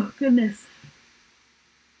 oh goodness,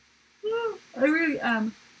 I really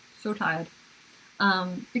am so tired.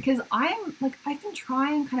 Because I'm like, I've been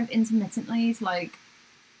trying kind of intermittently to like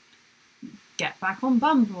get back on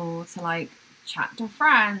Bumble, to like chat to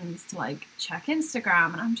friends, to like check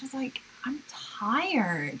Instagram, and I'm just like, I'm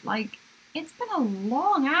tired. Like, it's been a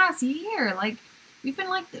long ass year. Like, we've been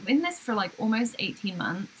like in this for like almost 18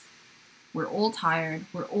 months. We're all tired.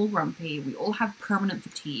 We're all grumpy. We all have permanent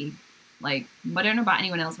fatigue. Like, I don't know about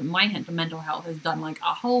anyone else, but my mental health has done like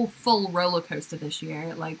a whole full roller coaster this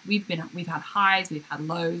year. Like, we've had highs, we've had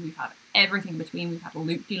lows, we've had everything between. We've had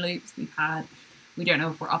loop-de-loops, we don't know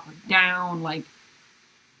if we're up or down, like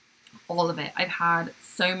all of it. I've had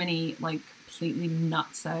so many like completely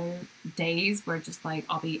nutso days where just like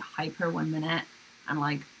I'll be hyper 1 minute and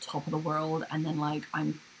like top of the world, and then like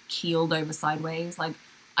I'm keeled over sideways. Like,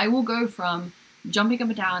 I will go from jumping up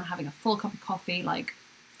and down, having a full cup of coffee, like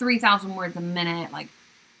 3,000 words a minute, like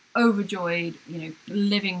overjoyed, you know,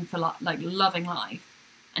 living for like loving life,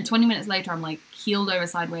 and 20 minutes later I'm like keeled over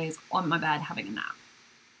sideways on my bed having a nap.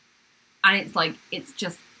 And it's like, it's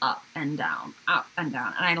just up and down, and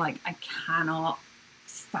I cannot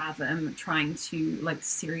fathom trying to like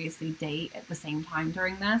seriously date at the same time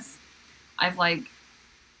during this. I've like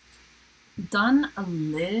done a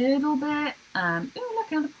little bit. Oh,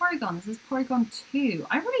 look, another Porygon. This is Porygon 2.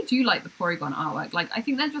 I really do like the Porygon artwork. Like, I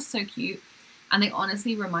think they're just so cute. And they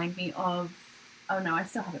honestly remind me of, oh no, I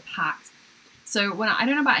still have it packed. So I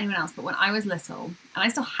don't know about anyone else, but when I was little, and I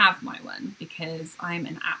still have my one because I'm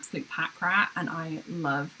an absolute pack rat and I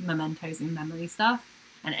love mementos and memory stuff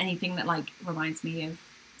and anything that like reminds me of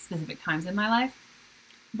specific times in my life.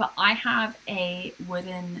 But I have a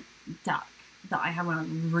wooden duck that I had when I was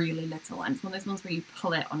really little, and it's one of those ones where you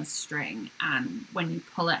pull it on a string, and when you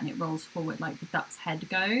pull it and it rolls forward, like the duck's head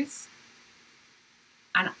goes.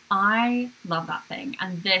 And I love that thing,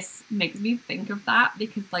 and this makes me think of that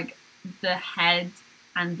because like the head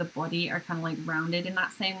and the body are kind of like rounded in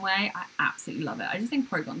that same way. I absolutely love it. I just think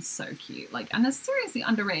Porygon's so cute. Like, and they're seriously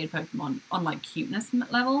underrated Pokemon on like cuteness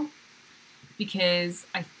level, because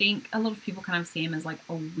I think a lot of people kind of see him as like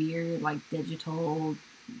a weird like digital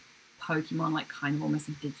Pokemon, like kind of almost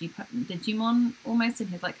a Digimon almost in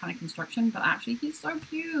his like kind of construction, but actually he's so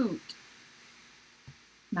cute.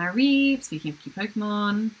 Mareep, speaking of cute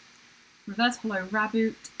Pokemon, Reverse Hollow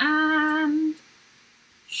Raboot, and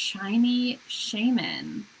Shiny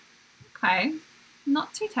Shaman. Okay,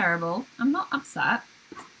 not too terrible. I'm not upset.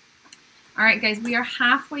 All right, guys, we are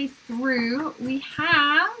halfway through. We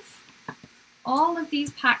have all of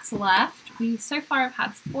these packs left. We so far have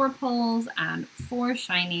had 4 pulls and 4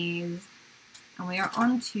 shinies, and we are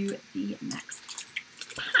on to the next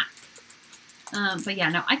pack. But yeah,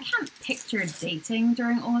 no, I can't picture dating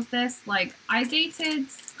during all of this. Like, dated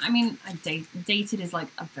is like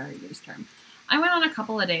a very loose term. I went on a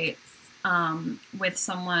couple of dates with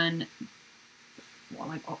someone,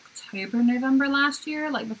 like October, November last year,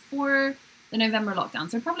 like before the November lockdown.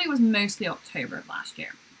 So it probably was mostly October of last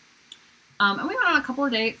year. And we went on a couple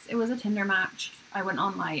of dates. It was a Tinder match. I went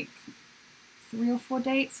on like 3 or 4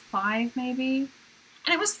 dates, 5 maybe.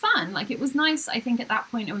 And it was fun. Like, it was nice. I think at that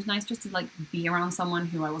point it was nice just to like be around someone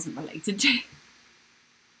who I wasn't related to.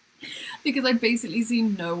 Because I'd basically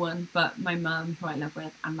seen no one but my mum, who I live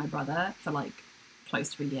with, and my brother for like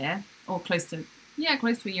close to a year. Or close to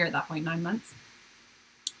a year at that point, 9 months.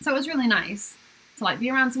 So it was really nice to like be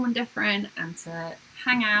around someone different and to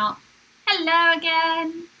hang out. Hello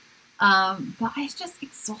again. But it's just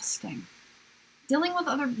exhausting. Dealing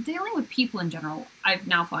with people in general, I've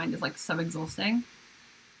now find is like so exhausting.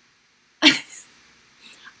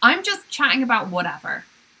 I'm just chatting about whatever.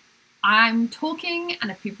 I'm talking, and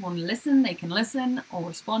if people want to listen, they can listen, or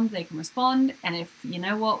respond, they can respond. And if, you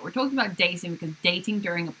know what, we're talking about dating because dating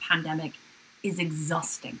during a pandemic is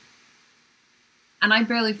exhausting. And I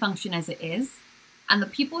barely function as it is. And the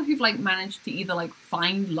people who've like managed to either like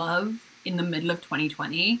find love in the middle of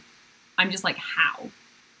 2020, I'm just like, how?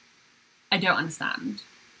 I don't understand.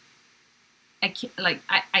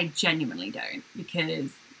 I genuinely don't,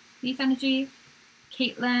 because Leaf Energy,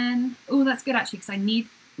 Caitlin. Oh, that's good actually, because I need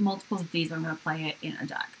multiples of these when I'm going to play it in a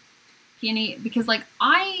deck. Peony, because like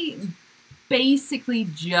I basically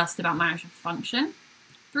just about managed to function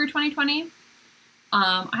through 2020.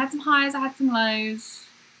 I had some highs, I had some lows,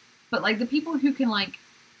 but like the people who can like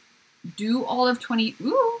do all of 20,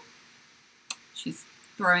 ooh, she's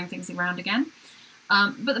throwing things around again.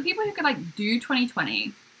 But the people who could like do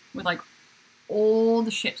 2020 with like all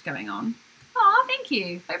the shit going on. Oh, thank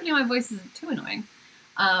you. Hopefully my voice isn't too annoying.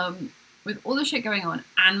 With all the shit going on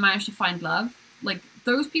and managed to find love, like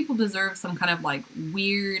those people deserve some kind of like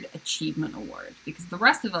weird achievement award, because the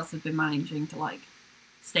rest of us have been managing to like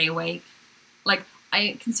stay awake. Like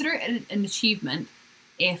I consider it an achievement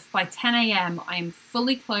if by 10 a.m. I am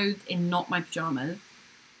fully clothed in not my pajamas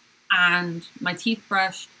and my teeth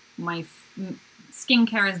brushed, my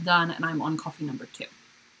skincare is done, and I'm on coffee number 2.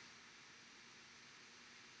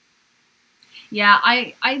 Yeah,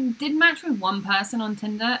 I did match with one person on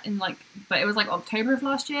Tinder in like, but it was like October of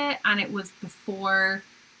last year, and it was before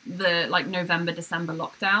the like November, December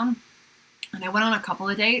lockdown. And I went on a couple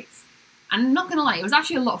of dates, and I'm not gonna lie, it was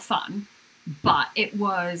actually a lot of fun, but it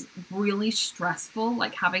was really stressful,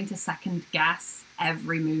 like having to second guess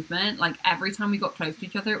every movement. Like every time we got close to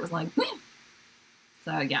each other, it was like,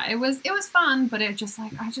 so yeah, it was fun, but it just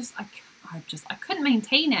like, I couldn't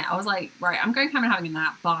maintain it. I was like, right, I'm going home and having a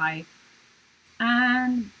nap, bye.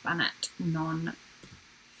 And Bennett, non-shiny.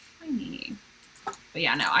 But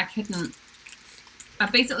yeah, no, I couldn't. I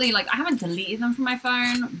basically, like, I haven't deleted them from my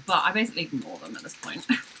phone, but I basically ignore them at this point.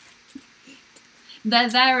 They're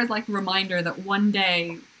there as, like, a reminder that one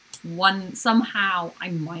day, somehow, I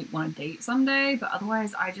might want to date someday, but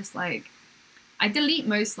otherwise, I just, like, I delete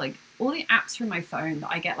most, like, all the apps from my phone that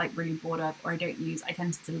I get, like, really bored of or I don't use, I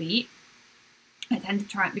tend to delete. I tend to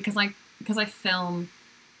try, because I film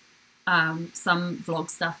some vlog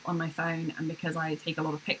stuff on my phone, and because I take a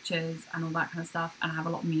lot of pictures and all that kind of stuff, and I have a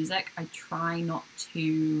lot of music, I try not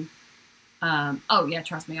to oh yeah,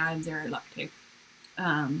 trust me, I have zero luck too.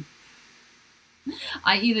 I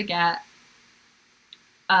either get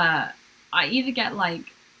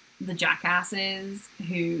like the jackasses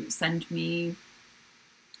who send me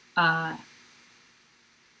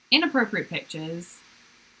inappropriate pictures,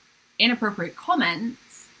 inappropriate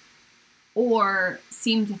comments, or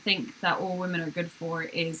seem to think that all women are good for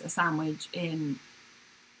is a sandwich in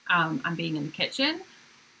and being in the kitchen,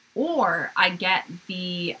 or I get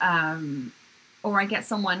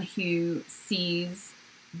someone who sees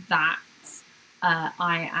that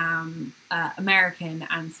I am American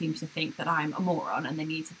and seems to think that I'm a moron and they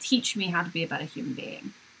need to teach me how to be a better human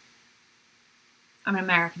being. I'm an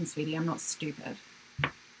American, sweetie. I'm not stupid.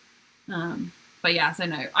 But yeah, so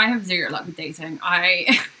no, I have zero luck with dating.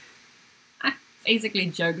 I basically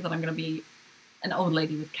joke that I'm going to be an old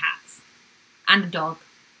lady with cats and a dog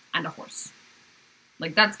and a horse.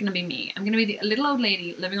 Like, that's going to be me. I'm going to be a little old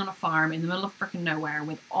lady living on a farm in the middle of freaking nowhere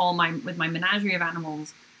with my menagerie of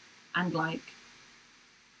animals, and like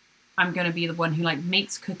I'm going to be the one who like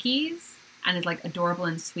makes cookies and is like adorable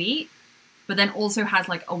and sweet, but then also has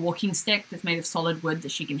like a walking stick that's made of solid wood that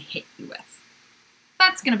she can hit you with.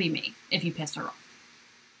 That's going to be me if you pissed her off.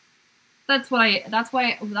 That's what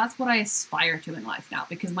I aspire to in life now,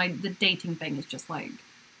 because the dating thing is just like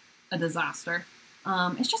a disaster.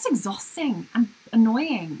 It's just exhausting and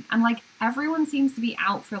annoying, and like everyone seems to be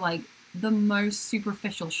out for like the most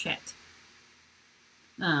superficial shit.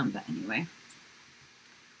 But anyway,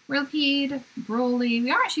 Rilpede, Brawly.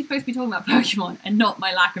 We are actually supposed to be talking about Pokemon and not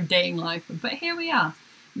my lack of dating life, but here we are.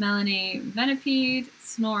 Melanie, Venipede,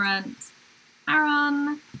 Snorant,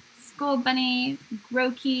 Aaron, Skullbunny,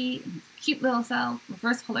 Groki, cute little self,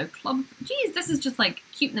 reverse hollow club. Geez, this is just like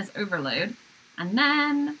cuteness overload. And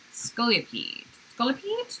then Scolipede.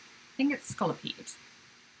 Scolipede? I think it's Scolipede.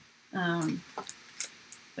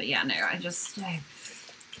 But yeah, no,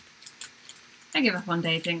 I give up on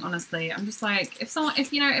dating, honestly. I'm just like, if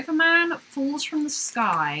a man falls from the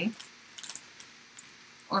sky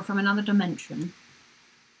or from another dimension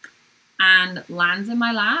and lands in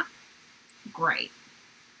my lap, great.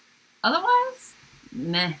 Otherwise,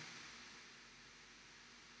 meh.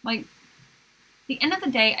 Like, at the end of the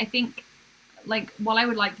day, I think like, while I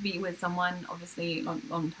would like to be with someone, obviously,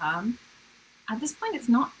 long term, at this point, it's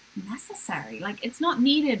not necessary. Like, it's not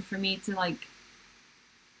needed for me to, like...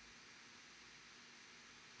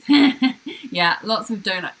 Yeah, lots of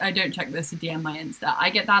I don't check this to DM my Insta. I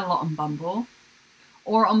get that a lot on Bumble.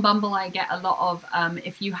 Or on Bumble, I get a lot of,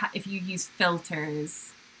 if you use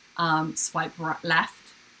filters, swipe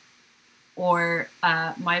left. Or,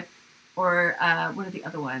 what are the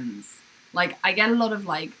other ones? Like, I get a lot of,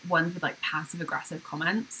 like, ones with, like, passive-aggressive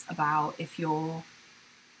comments about if you're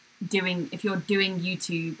doing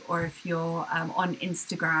YouTube or if you're on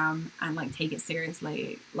Instagram and, like, take it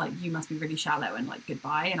seriously, like, you must be really shallow and, like,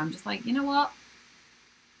 goodbye. And I'm just like, you know what?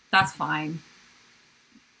 That's fine.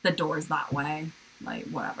 The door's that way. Like,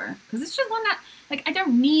 whatever. Because it's just one that, like, I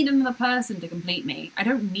don't need another person to complete me. I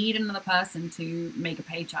don't need another person to make a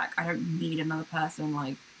paycheck. I don't need another person,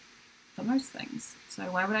 like, for most things. So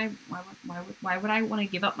why would I want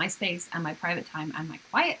to give up my space and my private time and my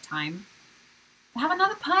quiet time to have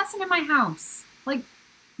another person in my house? Like,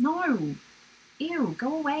 no. Ew,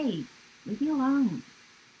 go away. Leave me alone.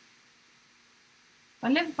 If I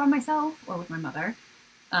lived by myself or with my mother,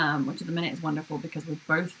 which at the minute is wonderful because we're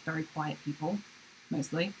both very quiet people,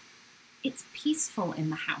 mostly, it's peaceful in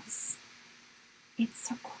the house. It's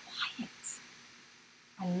so quiet.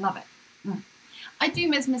 I love it. I do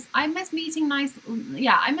I miss meeting nice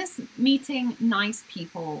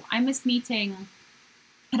people. I miss meeting,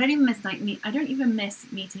 I don't even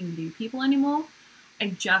miss meeting new people anymore. I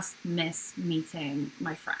just miss meeting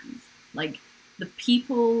my friends. Like, the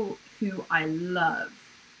people who I love,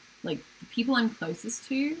 like, the people I'm closest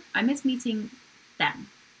to, I miss meeting them.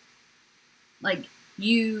 Like,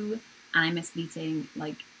 you, and I miss meeting,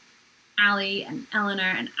 like, Ali and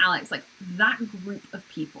Eleanor and Alex, like, that group of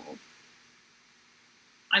people.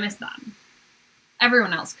 I miss them.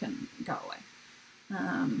 Everyone else can go away.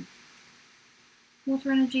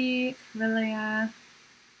 Water energy, Corellia.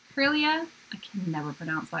 I can never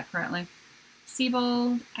pronounce that correctly.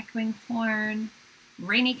 Seabold, Echoing Horn,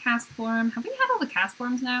 Rainy cast form. Have we had all the cast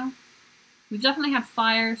forms now? We've definitely had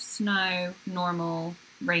fire, snow, normal,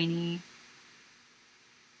 rainy.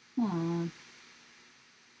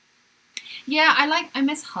 Yeah, I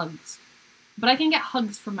miss hugs. But I can get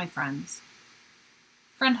hugs from my friends.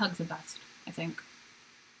 Friend hugs are best, I think.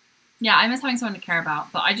 Yeah, I miss having someone to care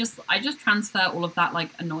about, but I just transfer all of that, like,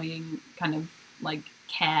 annoying kind of, like,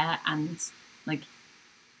 care and, like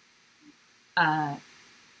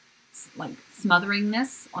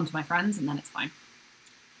smotheringness onto my friends, and then it's fine.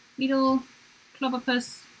 Beetle,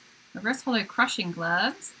 Clobopus, Reverse Hollow Crushing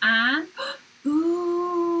Gloves, and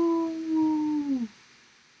ooh,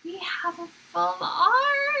 we have a full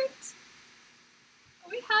art.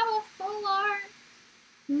 We have a full art.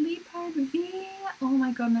 Leopard V. Oh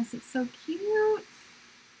my goodness, it's so cute.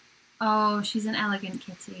 Oh, she's an elegant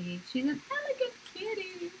kitty. She's an elegant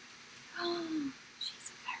kitty. Oh, she's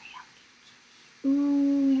a very elegant kitty.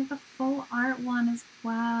 Ooh, we have the full art one as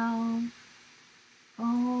well.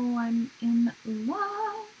 Oh, I'm in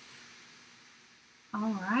love.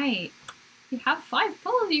 All right. We have 5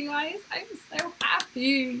 pulls, you guys. I'm so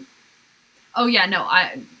happy. Oh yeah, no,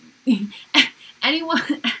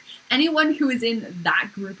 anyone who is in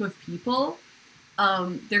that group of people,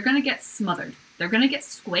 they're gonna get smothered. They're gonna get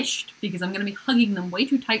squished because I'm gonna be hugging them way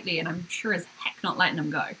too tightly, and I'm sure as heck not letting them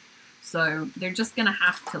go. So they're just gonna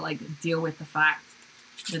have to, like, deal with the fact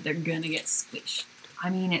that they're gonna get squished. I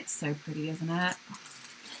mean, it's so pretty, isn't it?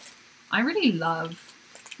 I really love,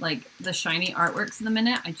 like, the shiny artworks in the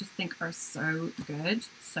minute. I just think are so good,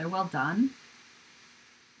 so well done.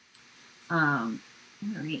 All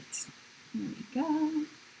right, here we go.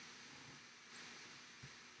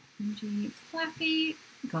 Energy Flaffy,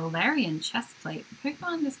 Galarian Chestplate. The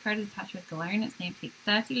Pokemon discarded attached with Galarian its name take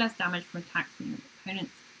 30 less damage from attacks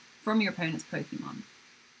from your opponent's Pokemon.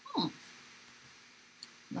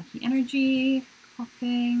 Lucky Energy,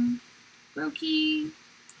 Coughing, Brokey,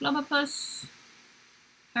 Globopus,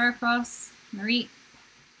 Heracross, Mareep,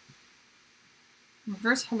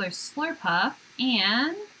 Reverse Hollow Slurpuff,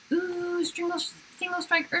 and ooh, Single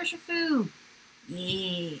Strike Urshifu.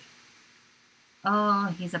 Yeah.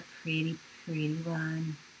 Oh, he's a pretty, pretty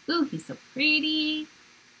one. Ooh, he's so pretty.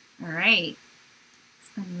 All right.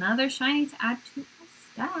 It's another shiny to add to our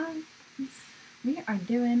stack. We are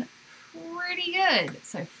doing pretty good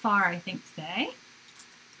so far, I think, today.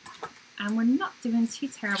 And we're not doing too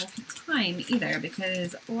terrible for time either,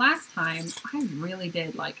 because last time I really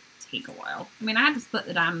did, like, take a while. I mean, I had to split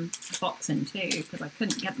the damn box in two because I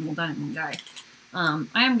couldn't get them all done in one go.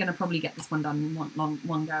 I am going to probably get this one done in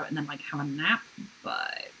one go and then, like, have a nap,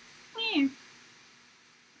 but yeah.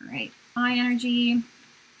 Alright, Eye Energy,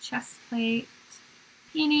 chest plate,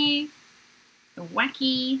 Peony, the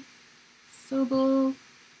Wacky, Sobel,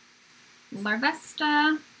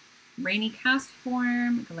 Larvesta, Rainy Cast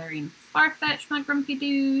Form, Galarian Farfetch, my Grumpy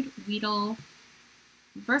Dude, Weedle,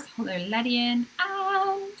 Reverse Holo Ledian,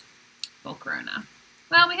 and Volcarona.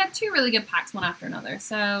 Well, we had 2 really good packs, one after another,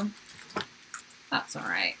 so that's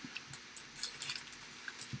alright.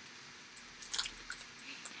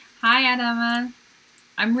 Hi, Adama.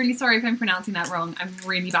 I'm really sorry if I'm pronouncing that wrong. I'm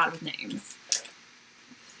really bad with names.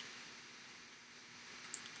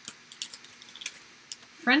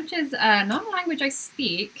 French is not a language I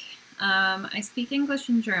speak. I speak English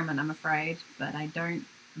and German, I'm afraid, but I don't,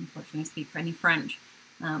 unfortunately, speak any French.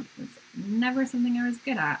 It's never something I was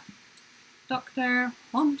good at. Doctor,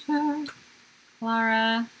 Haunter,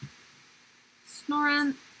 Clara,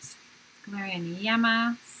 Snorant, Galarian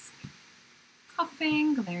Yamask,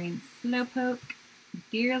 Coughing, Galarian Slowpoke,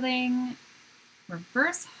 Deerling,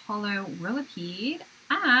 Reverse Holo Whirlipede,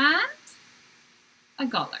 and a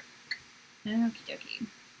Golurk. Okie dokie.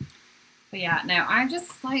 But yeah, no, I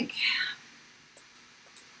just like,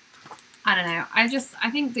 I don't know, I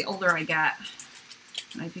think the older I get,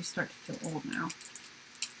 and I do start to feel old now.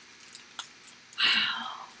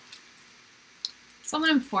 Someone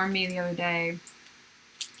informed me the other day,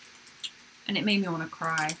 and it made me want to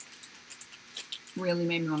cry. Really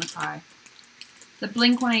made me want to cry. The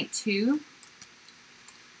Blink-182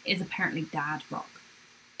 is apparently dad rock.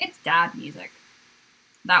 It's dad music.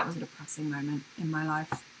 That was a depressing moment in my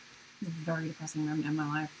life. A very depressing moment in my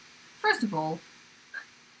life. First of all,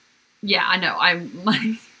 yeah, I know, I'm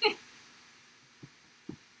like,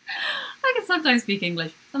 I can sometimes speak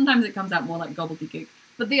English. Sometimes it comes out more like gobbledygook.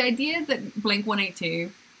 But the idea that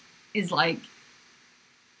Blink-182 is like,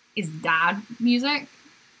 is dad music,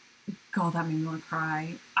 God, that made me want to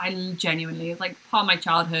cry. I genuinely, it's like part of my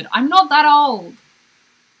childhood. I'm not that old.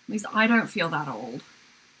 At least I don't feel that old.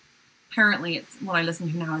 Apparently it's what I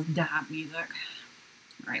listen to now is dad music.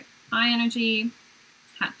 Alright, High Energy,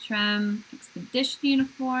 Hattrem, Expedition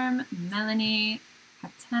Uniform, Melanie,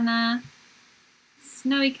 Hatena,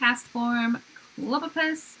 Snowy Cast Form,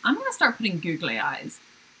 Clobopus. I'm going to start putting googly eyes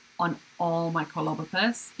on all my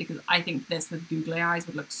Clobopus because I think this with googly eyes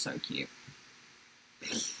would look so cute.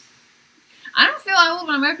 I don't feel old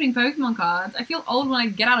when I'm opening Pokemon cards. I feel old when I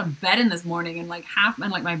get out of bed in this morning and like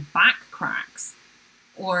my back cracks.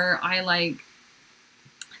 Or I like,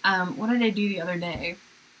 what did I do the other day?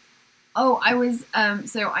 Oh, I was,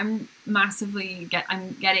 so I'm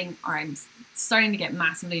starting to get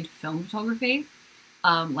massively into film photography.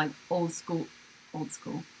 Like old school.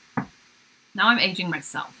 Now I'm aging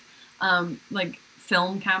myself. Like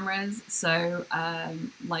film cameras. So,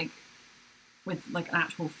 like with like an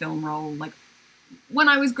actual film roll, like when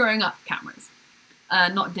I was growing up cameras,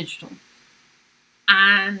 not digital.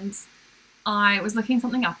 And I was looking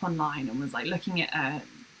something up online and was like looking at a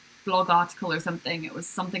blog article or something. It was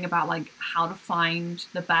something about like how to find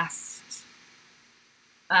the best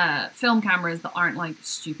film cameras that aren't like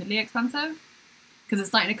stupidly expensive, because it's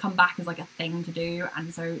starting to come back as like a thing to do,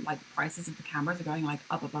 and so like the prices of the cameras are going like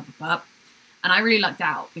up. And I really lucked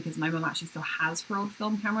out because my mum actually still has her old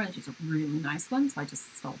film camera and she's a really nice one, so I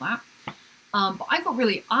just stole that. But I felt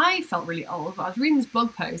really old. But I was reading this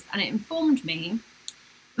blog post and it informed me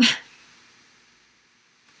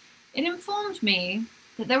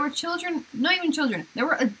that there were children, not even children, there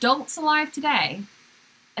were adults alive today,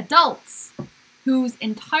 adults whose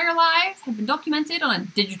entire lives had been documented on a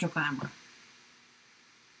digital camera.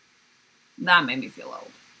 That made me feel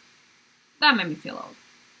old. That made me feel old.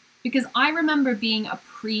 Because I remember being a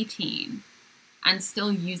preteen and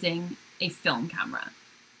still using a film camera.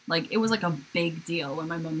 Like, it was like a big deal when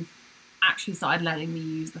my mum actually started letting me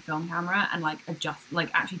use the film camera and like adjust,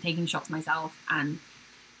 like actually taking shots myself and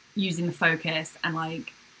using the focus and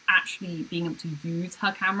like actually being able to use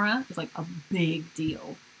her camera was like a big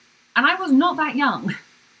deal. And I was not that young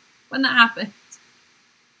when that happened.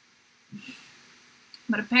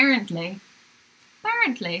 But apparently,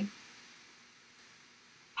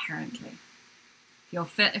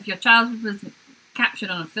 if your childhood was captured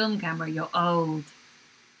on a film camera, you're old.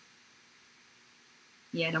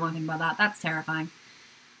 Yeah, I don't want to think about that. That's terrifying.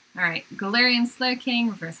 Alright, Galarian Slowking,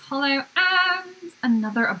 Reverse Holo, and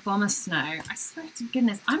another Abomasnow. I swear to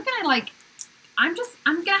goodness, I'm gonna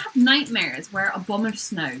have nightmares where a bomb of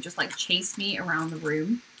snow just like chase me around the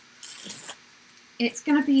room. It's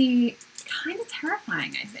gonna be kind of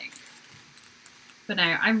terrifying, I think. But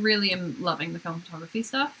no, I really am loving the film photography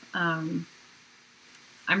stuff.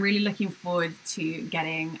 I'm really looking forward to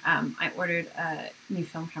getting, I ordered a new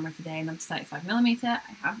film camera today, another 35mm. I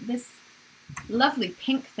have this lovely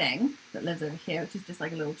pink thing that lives over here, which is just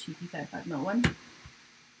like a little cheapy 35mm one.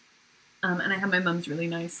 And I have my mum's really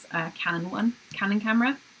nice Canon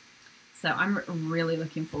camera. So I'm really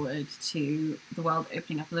looking forward to the world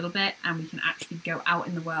opening up a little bit and we can actually go out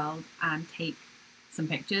in the world and take some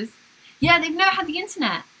pictures. Yeah, they've never had the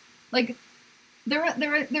internet. Like, there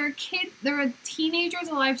are teenagers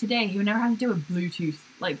alive today who never had to do a Bluetooth,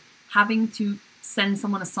 like having to send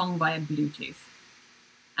someone a song via Bluetooth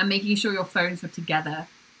and making sure your phones were together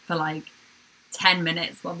for like 10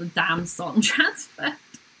 minutes while the damn song transferred.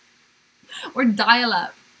 Or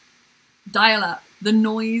dial-up. Dial-up. The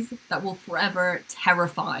noise that will forever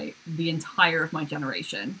terrify the entire of my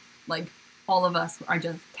generation. Like, all of us are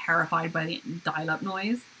just terrified by the dial-up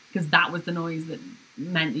noise because that was the noise that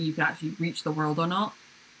meant that you could actually reach the world or not.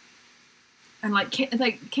 And like kids,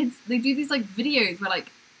 they do these like videos where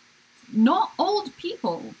like not old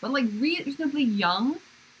people, but like reasonably young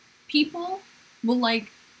people will like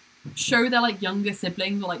show their like younger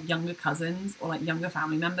siblings or like younger cousins or like younger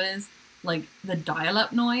family members like the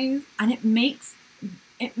dial-up noise, and it makes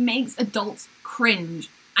adults cringe.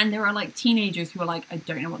 And there are like teenagers who are like, I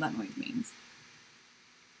don't know what that noise means.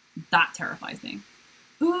 That terrifies me.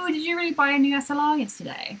 Ooh, did you really buy a new SLR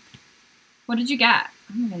yesterday? What did you get?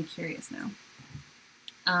 I'm really curious now.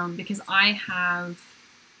 Because I have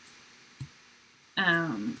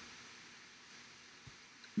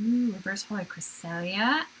Reverse Hollow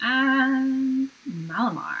Cresselia and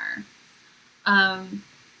Malamar.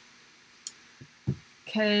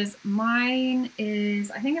 Because mine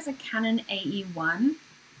is, I think it's a Canon AE1,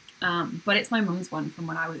 but it's my mum's one from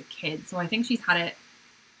when I was a kid. So I think she's had it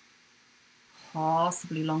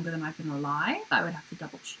possibly longer than I've been alive. I would have to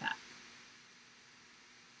double check.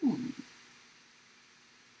 Why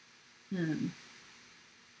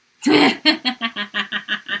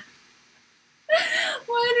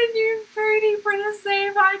did you 3D print a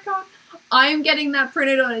save icon? I'm getting that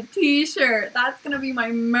printed on a t-shirt. That's gonna be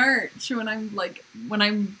my merch when I'm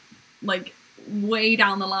like way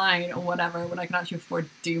down the line or whatever, when I can actually afford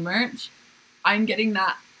to do merch. I'm getting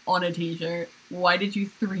that on a t-shirt. Why did you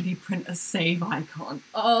 3D print a save icon?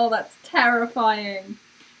 Oh, that's terrifying.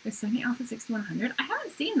 There's Sony Alpha 6100. I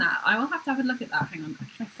haven't seen that. I will have to have a look at that. Hang on, I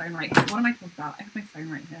have my phone right here. What am I talking about? I have my phone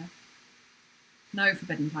right here. No,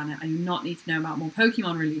 Forbidden Planet. I do not need to know about more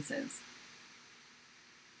Pokemon releases.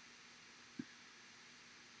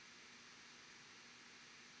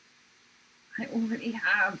 I already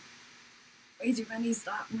have way too many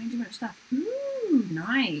stuff. Way too much stuff. Ooh,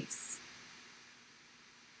 nice.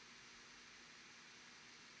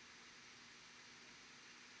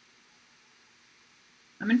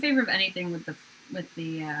 I'm in favor of anything with the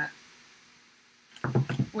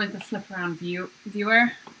flip around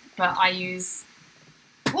viewer, but I use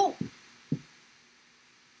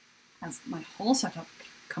as my whole setup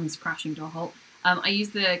comes crashing to a halt. I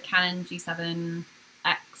use the Canon G7X.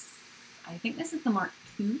 I think this is the Mark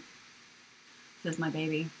II. This is my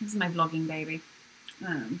baby. This is my vlogging baby.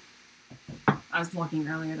 I was vlogging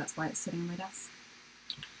earlier, that's why it's sitting on my desk.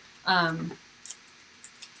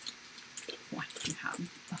 What do you have?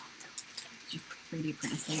 Oh, did you 3D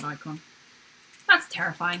print a save icon? That's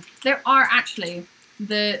terrifying. There are actually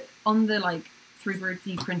on the like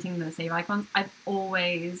 3D printing the save icons. I've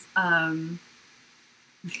always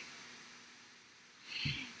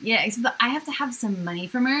yeah, except that I have to have some money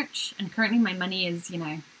for merch, and currently my money is, you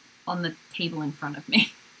know, on the table in front of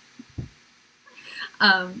me.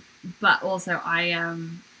 But also I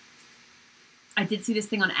did see this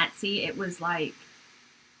thing on Etsy. It was like,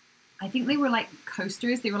 I think they were like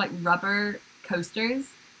coasters. They were like rubber coasters,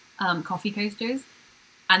 coffee coasters,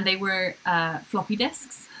 and they were floppy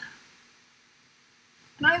disks.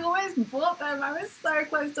 And I always bought them. I was so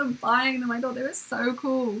close to buying them. I thought they were so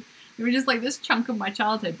cool. They were just like this chunk of my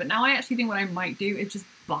childhood. But now I actually think what I might do is just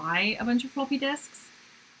buy a bunch of floppy disks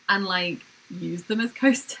and like use them as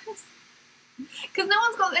coasters. Because no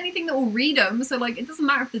one's got anything that will read them. So like it doesn't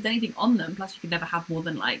matter if there's anything on them. Plus you could never have more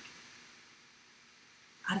than like,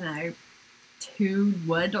 I don't know, 2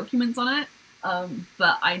 Word documents on it.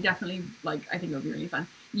 But I definitely like, I think it would be really fun.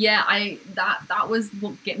 Yeah, that was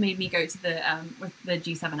what made me go to the with the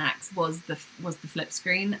G7X was the flip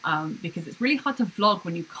screen, because it's really hard to vlog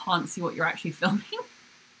when you can't see what you're actually filming.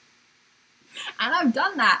 And I've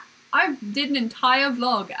done that. I did an entire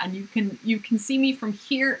vlog, and you can see me from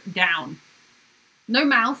here down. No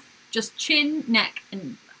mouth, just chin, neck,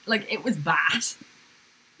 and like it was bad.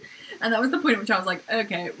 And that was the point at which I was like,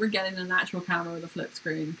 okay, we're getting a natural camera with a flip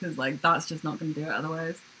screen, because like that's just not going to do it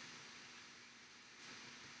otherwise.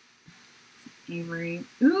 Avery.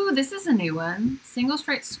 Ooh, this is a new one. Single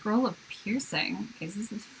straight scroll of piercing. Okay, so this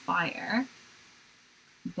is fire.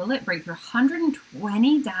 Bullet breakthrough,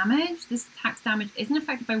 120 damage. This attack's damage isn't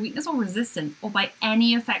affected by weakness or resistance or by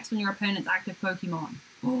any effects on your opponent's active Pokemon.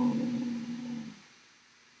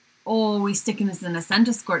 Oh, we sticking this in a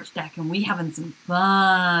Center Scorch deck and we having some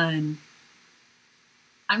fun.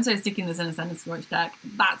 I'm so sticking this in a Center Scorch deck.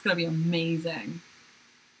 That's going to be amazing.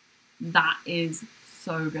 That is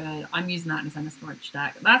so good. I'm using that in a Center Scorch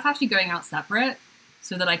deck. That's actually going out separate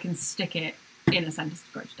so that I can stick it in a Center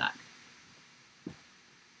Scorch deck.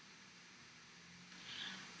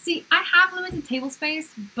 See, I have limited table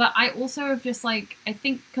space, but I also have just like, I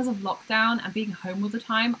think because of lockdown and being home all the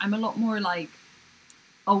time, I'm a lot more like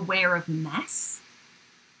aware of mess.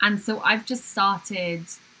 And so I've just started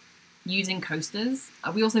using coasters.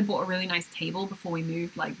 We also bought a really nice table before we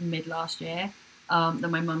moved, like mid last year, that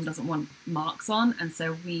my mum doesn't want marks on. And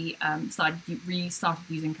so we restarted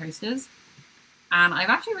using coasters. And I've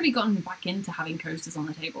actually really gotten back into having coasters on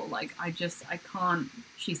the table. Like I can't,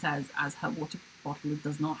 she says, as her water bottle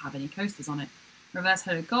does not have any coasters on it. Reverse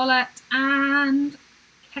Holo Golett and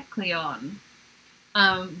Kecleon.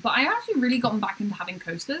 But I actually really gotten back into having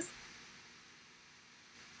coasters.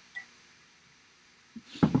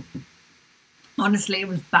 Honestly, it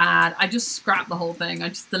was bad. I just scrapped the whole thing. I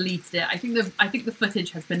just deleted it. I think the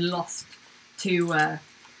footage has been lost to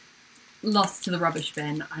the rubbish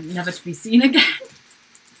bin and never to be seen again.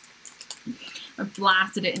 I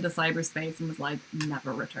blasted it into cyberspace and was like,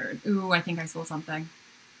 never return. Ooh, I think I saw something.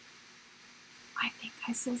 I think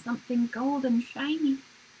I saw something gold and shiny.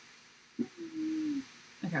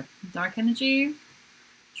 Okay, Dark Energy,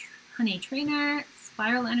 Honey Trainer,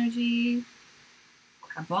 Spiral Energy,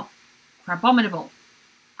 Crabominable.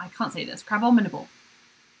 I can't say this. Crabominable.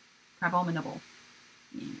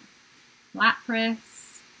 Yeah.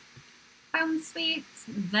 Lapras, Bounsweet,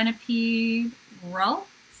 Venipede, Ralts,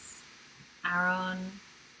 Aron,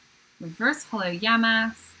 Reverse Holo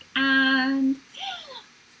Yamask, and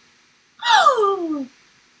oh,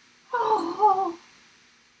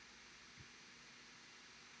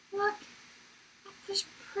 look at this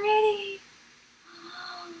pretty.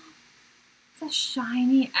 It's a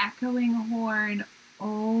shiny echoing horn.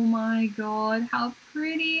 Oh my god, how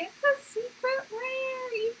pretty. It's a secret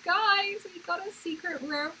rare, you guys. We got a secret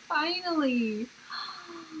rare finally.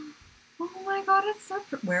 Oh my god, it's so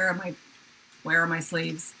pretty. Where are my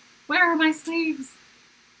sleeves? Where are my sleeves?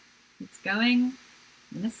 It's going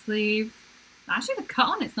in a sleeve. Actually, the cut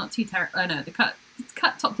on it's not too terrible. Oh no, it's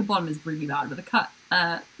cut top to bottom is really bad, but the cut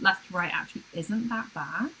left to right actually isn't that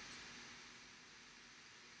bad.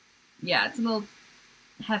 Yeah, it's a little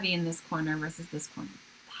heavy in this corner versus this corner.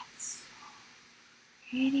 That's so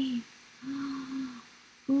pretty.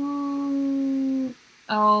 Ooh.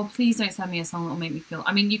 Oh, please don't send me a song that'll make me feel...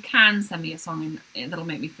 I mean, you can send me a song that'll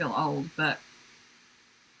make me feel old, but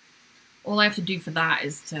all I have to do for that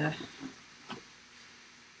is to,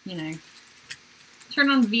 you know, turn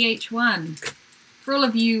on VH1. For all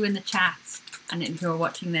of you in the chat and who are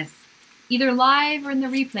watching this, either live or in the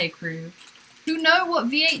replay crew, who know what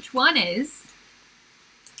VH1 is,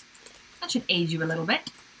 that should aid you a little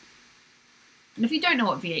bit. And if you don't know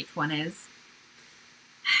what VH1 is,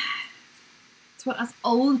 it's what us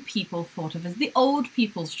old people thought of as the old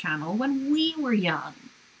people's channel when we were young.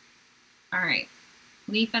 Alright,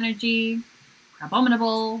 Leaf Energy,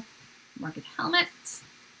 Crabominable, Market Helmet,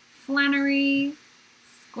 Flannery,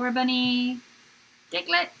 Scorbunny,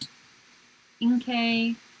 Diglett,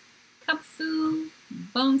 Inkay, Cubfu,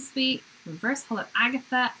 Bonesweet, Reverse Holo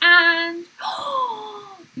Agatha, and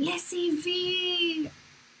Blissey V!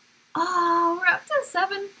 Oh, we're up to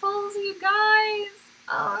 7 pulls, you guys!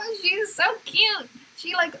 Oh, she's so cute!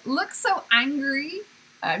 She, like, looks so angry.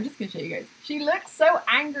 I'm just gonna show you guys. She looks so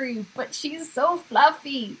angry, but she's so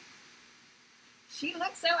fluffy. She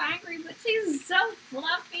looks so angry, but she's so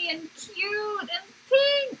fluffy and cute and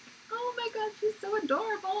pink! Oh my god, she's so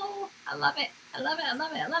adorable! I love it, I love it, I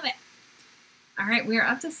love it, I love it! Alright, we are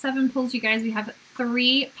up to 7 pulls, you guys. We have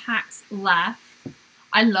 3 packs left.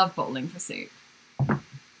 I love Bowling for Soup.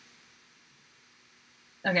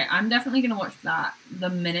 Okay, I'm definitely going to watch that the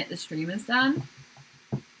minute the stream is done.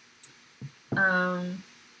 So,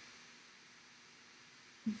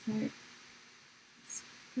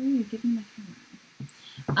 screw you, give me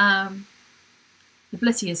my camera. The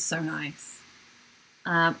Blissey is so nice.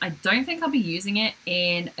 I don't think I'll be using it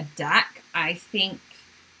in a deck. I think,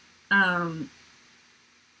 I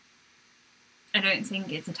don't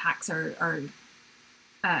think its attacks are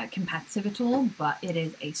competitive at all, but it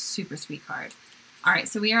is a super sweet card. Alright,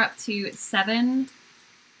 so we are up to 7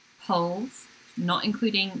 pulls, not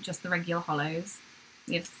including just the regular holos.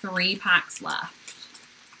 We have 3 packs left.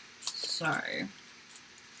 So,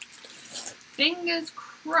 fingers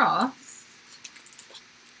crossed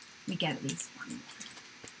we get at least one more.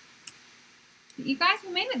 But you guys,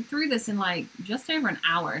 we made it through this in like just over an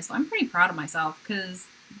hour, so I'm pretty proud of myself because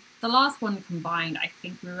the last one combined, I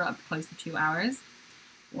think we were up close to 2 hours.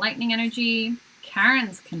 Lightning energy,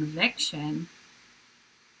 Karen's conviction.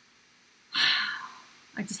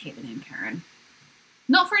 I just hate the name Karen.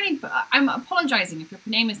 Not for any, I'm apologizing if your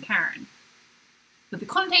name is Karen. But the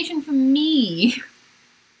connotation for me.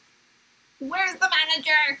 Where's the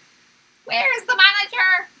manager? Where's the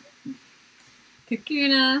manager?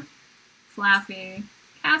 Kakuna, Flaffy,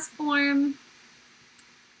 Castform,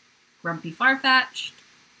 Grumpy Farfetch'd,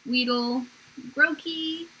 Weedle,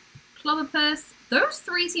 Grokey, Clobbopus. Those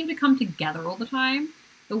three seem to come together all the time.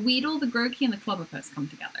 The Weedle, the Grokey, and the Clobbopus come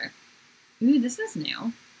together. Ooh, this is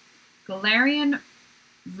new. Galarian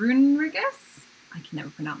Runerigus. I can never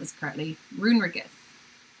pronounce this correctly. Runerigus.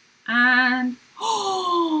 And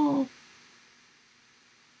oh,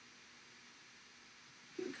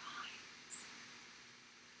 you guys,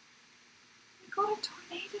 we got a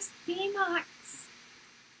Tornadus VMAX.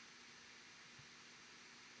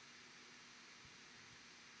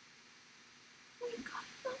 We got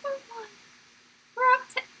another one. We're up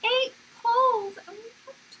to 8 pulls, and we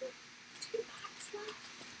have two packs left.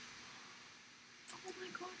 Oh my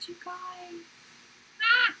god, you guys!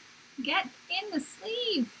 Ah, get in the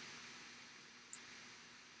sleeve.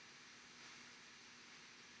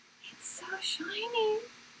 So shiny.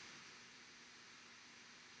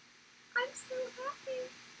 I'm so happy.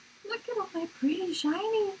 Look at all my pretty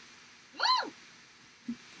shiny.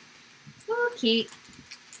 Okay.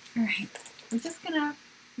 Alright. We're just gonna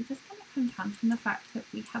contend from the fact that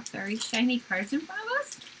we have very shiny cards in front of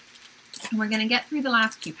us. And we're gonna get through the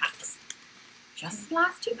last 2 packs. Just the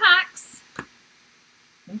last 2 packs.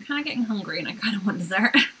 I'm kinda getting hungry and I kinda want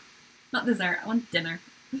dessert. Not dessert, I want dinner.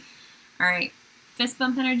 Alright. Fist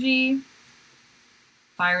Bump Energy,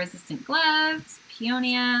 Fire Resistant Gloves,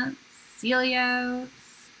 Peonia, Celio,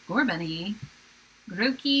 Scorbunny,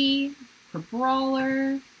 Grokey,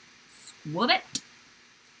 Crabrawler, Squabbit,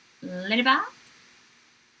 Littlebat,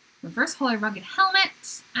 Reverse Holo Rugged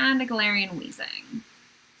Helmet, and a Galarian Weezing.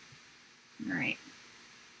 Alright,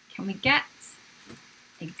 can we get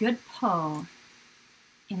a good pull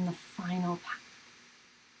in the final pack?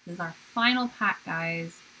 This is our final pack,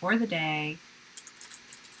 guys, for the day.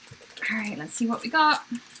 Alright, let's see what we got.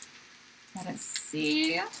 Let us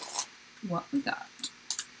see what we got.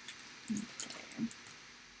 Okay.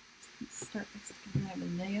 Let's start this over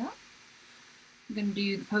there. I'm going to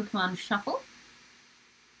do the Pokemon Shuffle.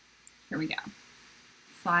 Here we go.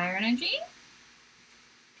 Fire Energy.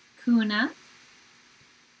 Kuna.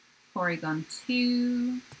 Porygon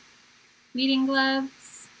 2. Weeding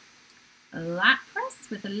Gloves. Lapras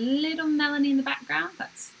with a little Melanie in the background.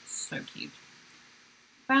 That's so cute.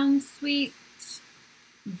 Bounsweet,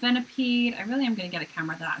 Venipede. I really am going to get a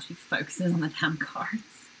camera that actually focuses on the damn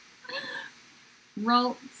cards.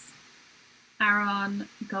 Ralts, Aron,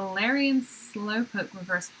 Galarian Slowpoke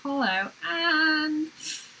Reverse Holo, and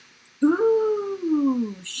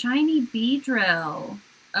ooh, shiny Beedrill.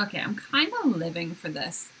 Okay, I'm kind of living for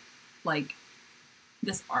this. Like,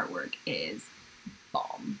 this artwork is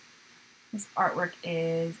bomb. This artwork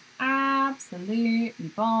is absolutely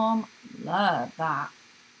bomb. Love that.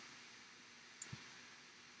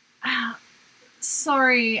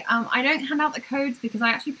 Sorry, I don't hand out the codes because I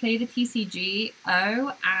actually play the TCGO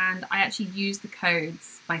and I actually use the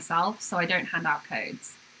codes myself, so I don't hand out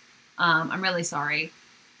codes. I'm really sorry.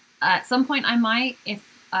 At some point I might, if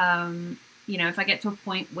you know, if I get to a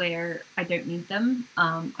point where I don't need them,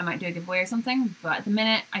 I might do a giveaway or something, but at the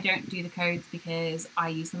minute I don't do the codes because I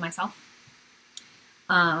use them myself.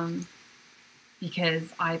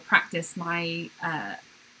 Because I practice my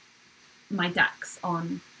my decks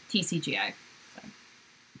on TCGO. So,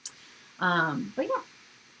 but yeah.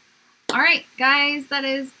 All right, guys, that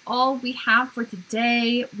is all we have for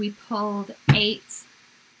today. We pulled 8.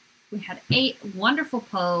 We had 8 wonderful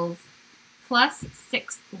pulls, plus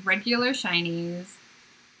 6 regular shinies.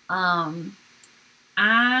 And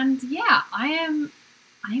yeah, I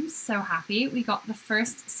am so happy. We got the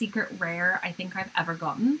first secret rare I think I've ever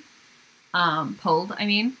gotten. Pulled, I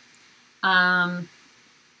mean.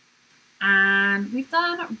 And we've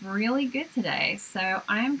done really good today. So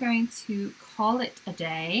I am going to call it a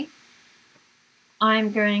day.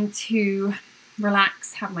 I'm going to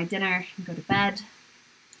relax, have my dinner, and go to bed.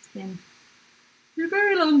 It's been a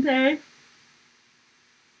very long day.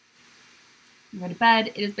 I'm going to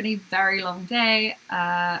bed. It has been a very long day.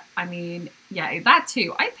 I mean, yeah, that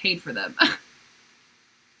too. I paid for them. I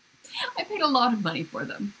paid a lot of money for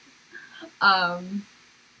them.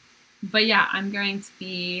 But yeah, I'm going to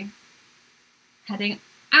be heading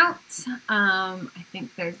out. I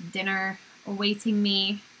think there's dinner awaiting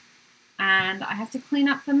me, and I have to clean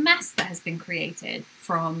up the mess that has been created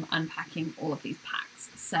from unpacking all of these packs.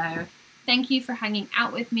 So thank you for hanging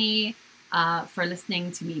out with me, for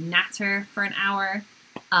listening to me natter for an hour.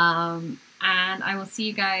 And I will see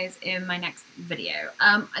you guys in my next video.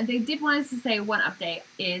 They did want to say one update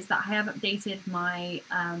is that I have updated my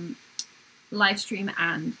live stream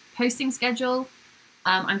and posting schedule.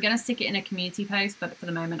 I'm going to stick it in a community post, but for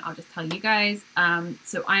the moment, I'll just tell you guys.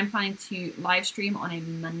 So I'm planning to live stream on a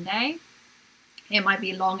Monday. It might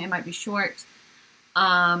be long, it might be short.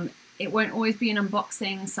 It won't always be an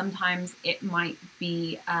unboxing. Sometimes it might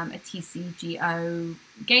be a TCGO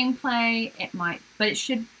gameplay. But it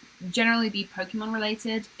should generally be Pokemon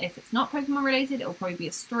related. If it's not Pokemon related, it'll probably be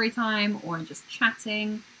a story time or just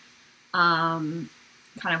chatting. Kind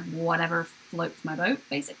of whatever floats my boat,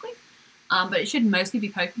 basically. But it should mostly be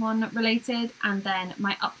Pokemon related. And then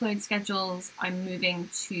my upload schedules, I'm moving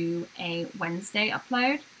to a Wednesday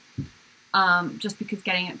upload. Just because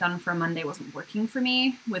getting it done for a Monday wasn't working for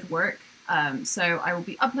me with work. So I will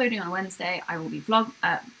be uploading on a Wednesday. I will be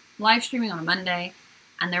live streaming on a Monday.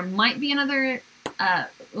 And there might be another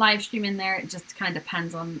live stream in there. It just kind of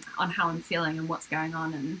depends on how I'm feeling and what's going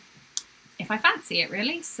on and if I fancy it,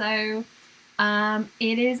 really. So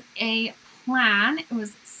it is a plan. It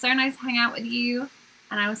was so nice to hang out with you,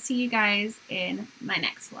 and I will see you guys in my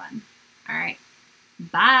next one. All right,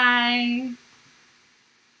 bye.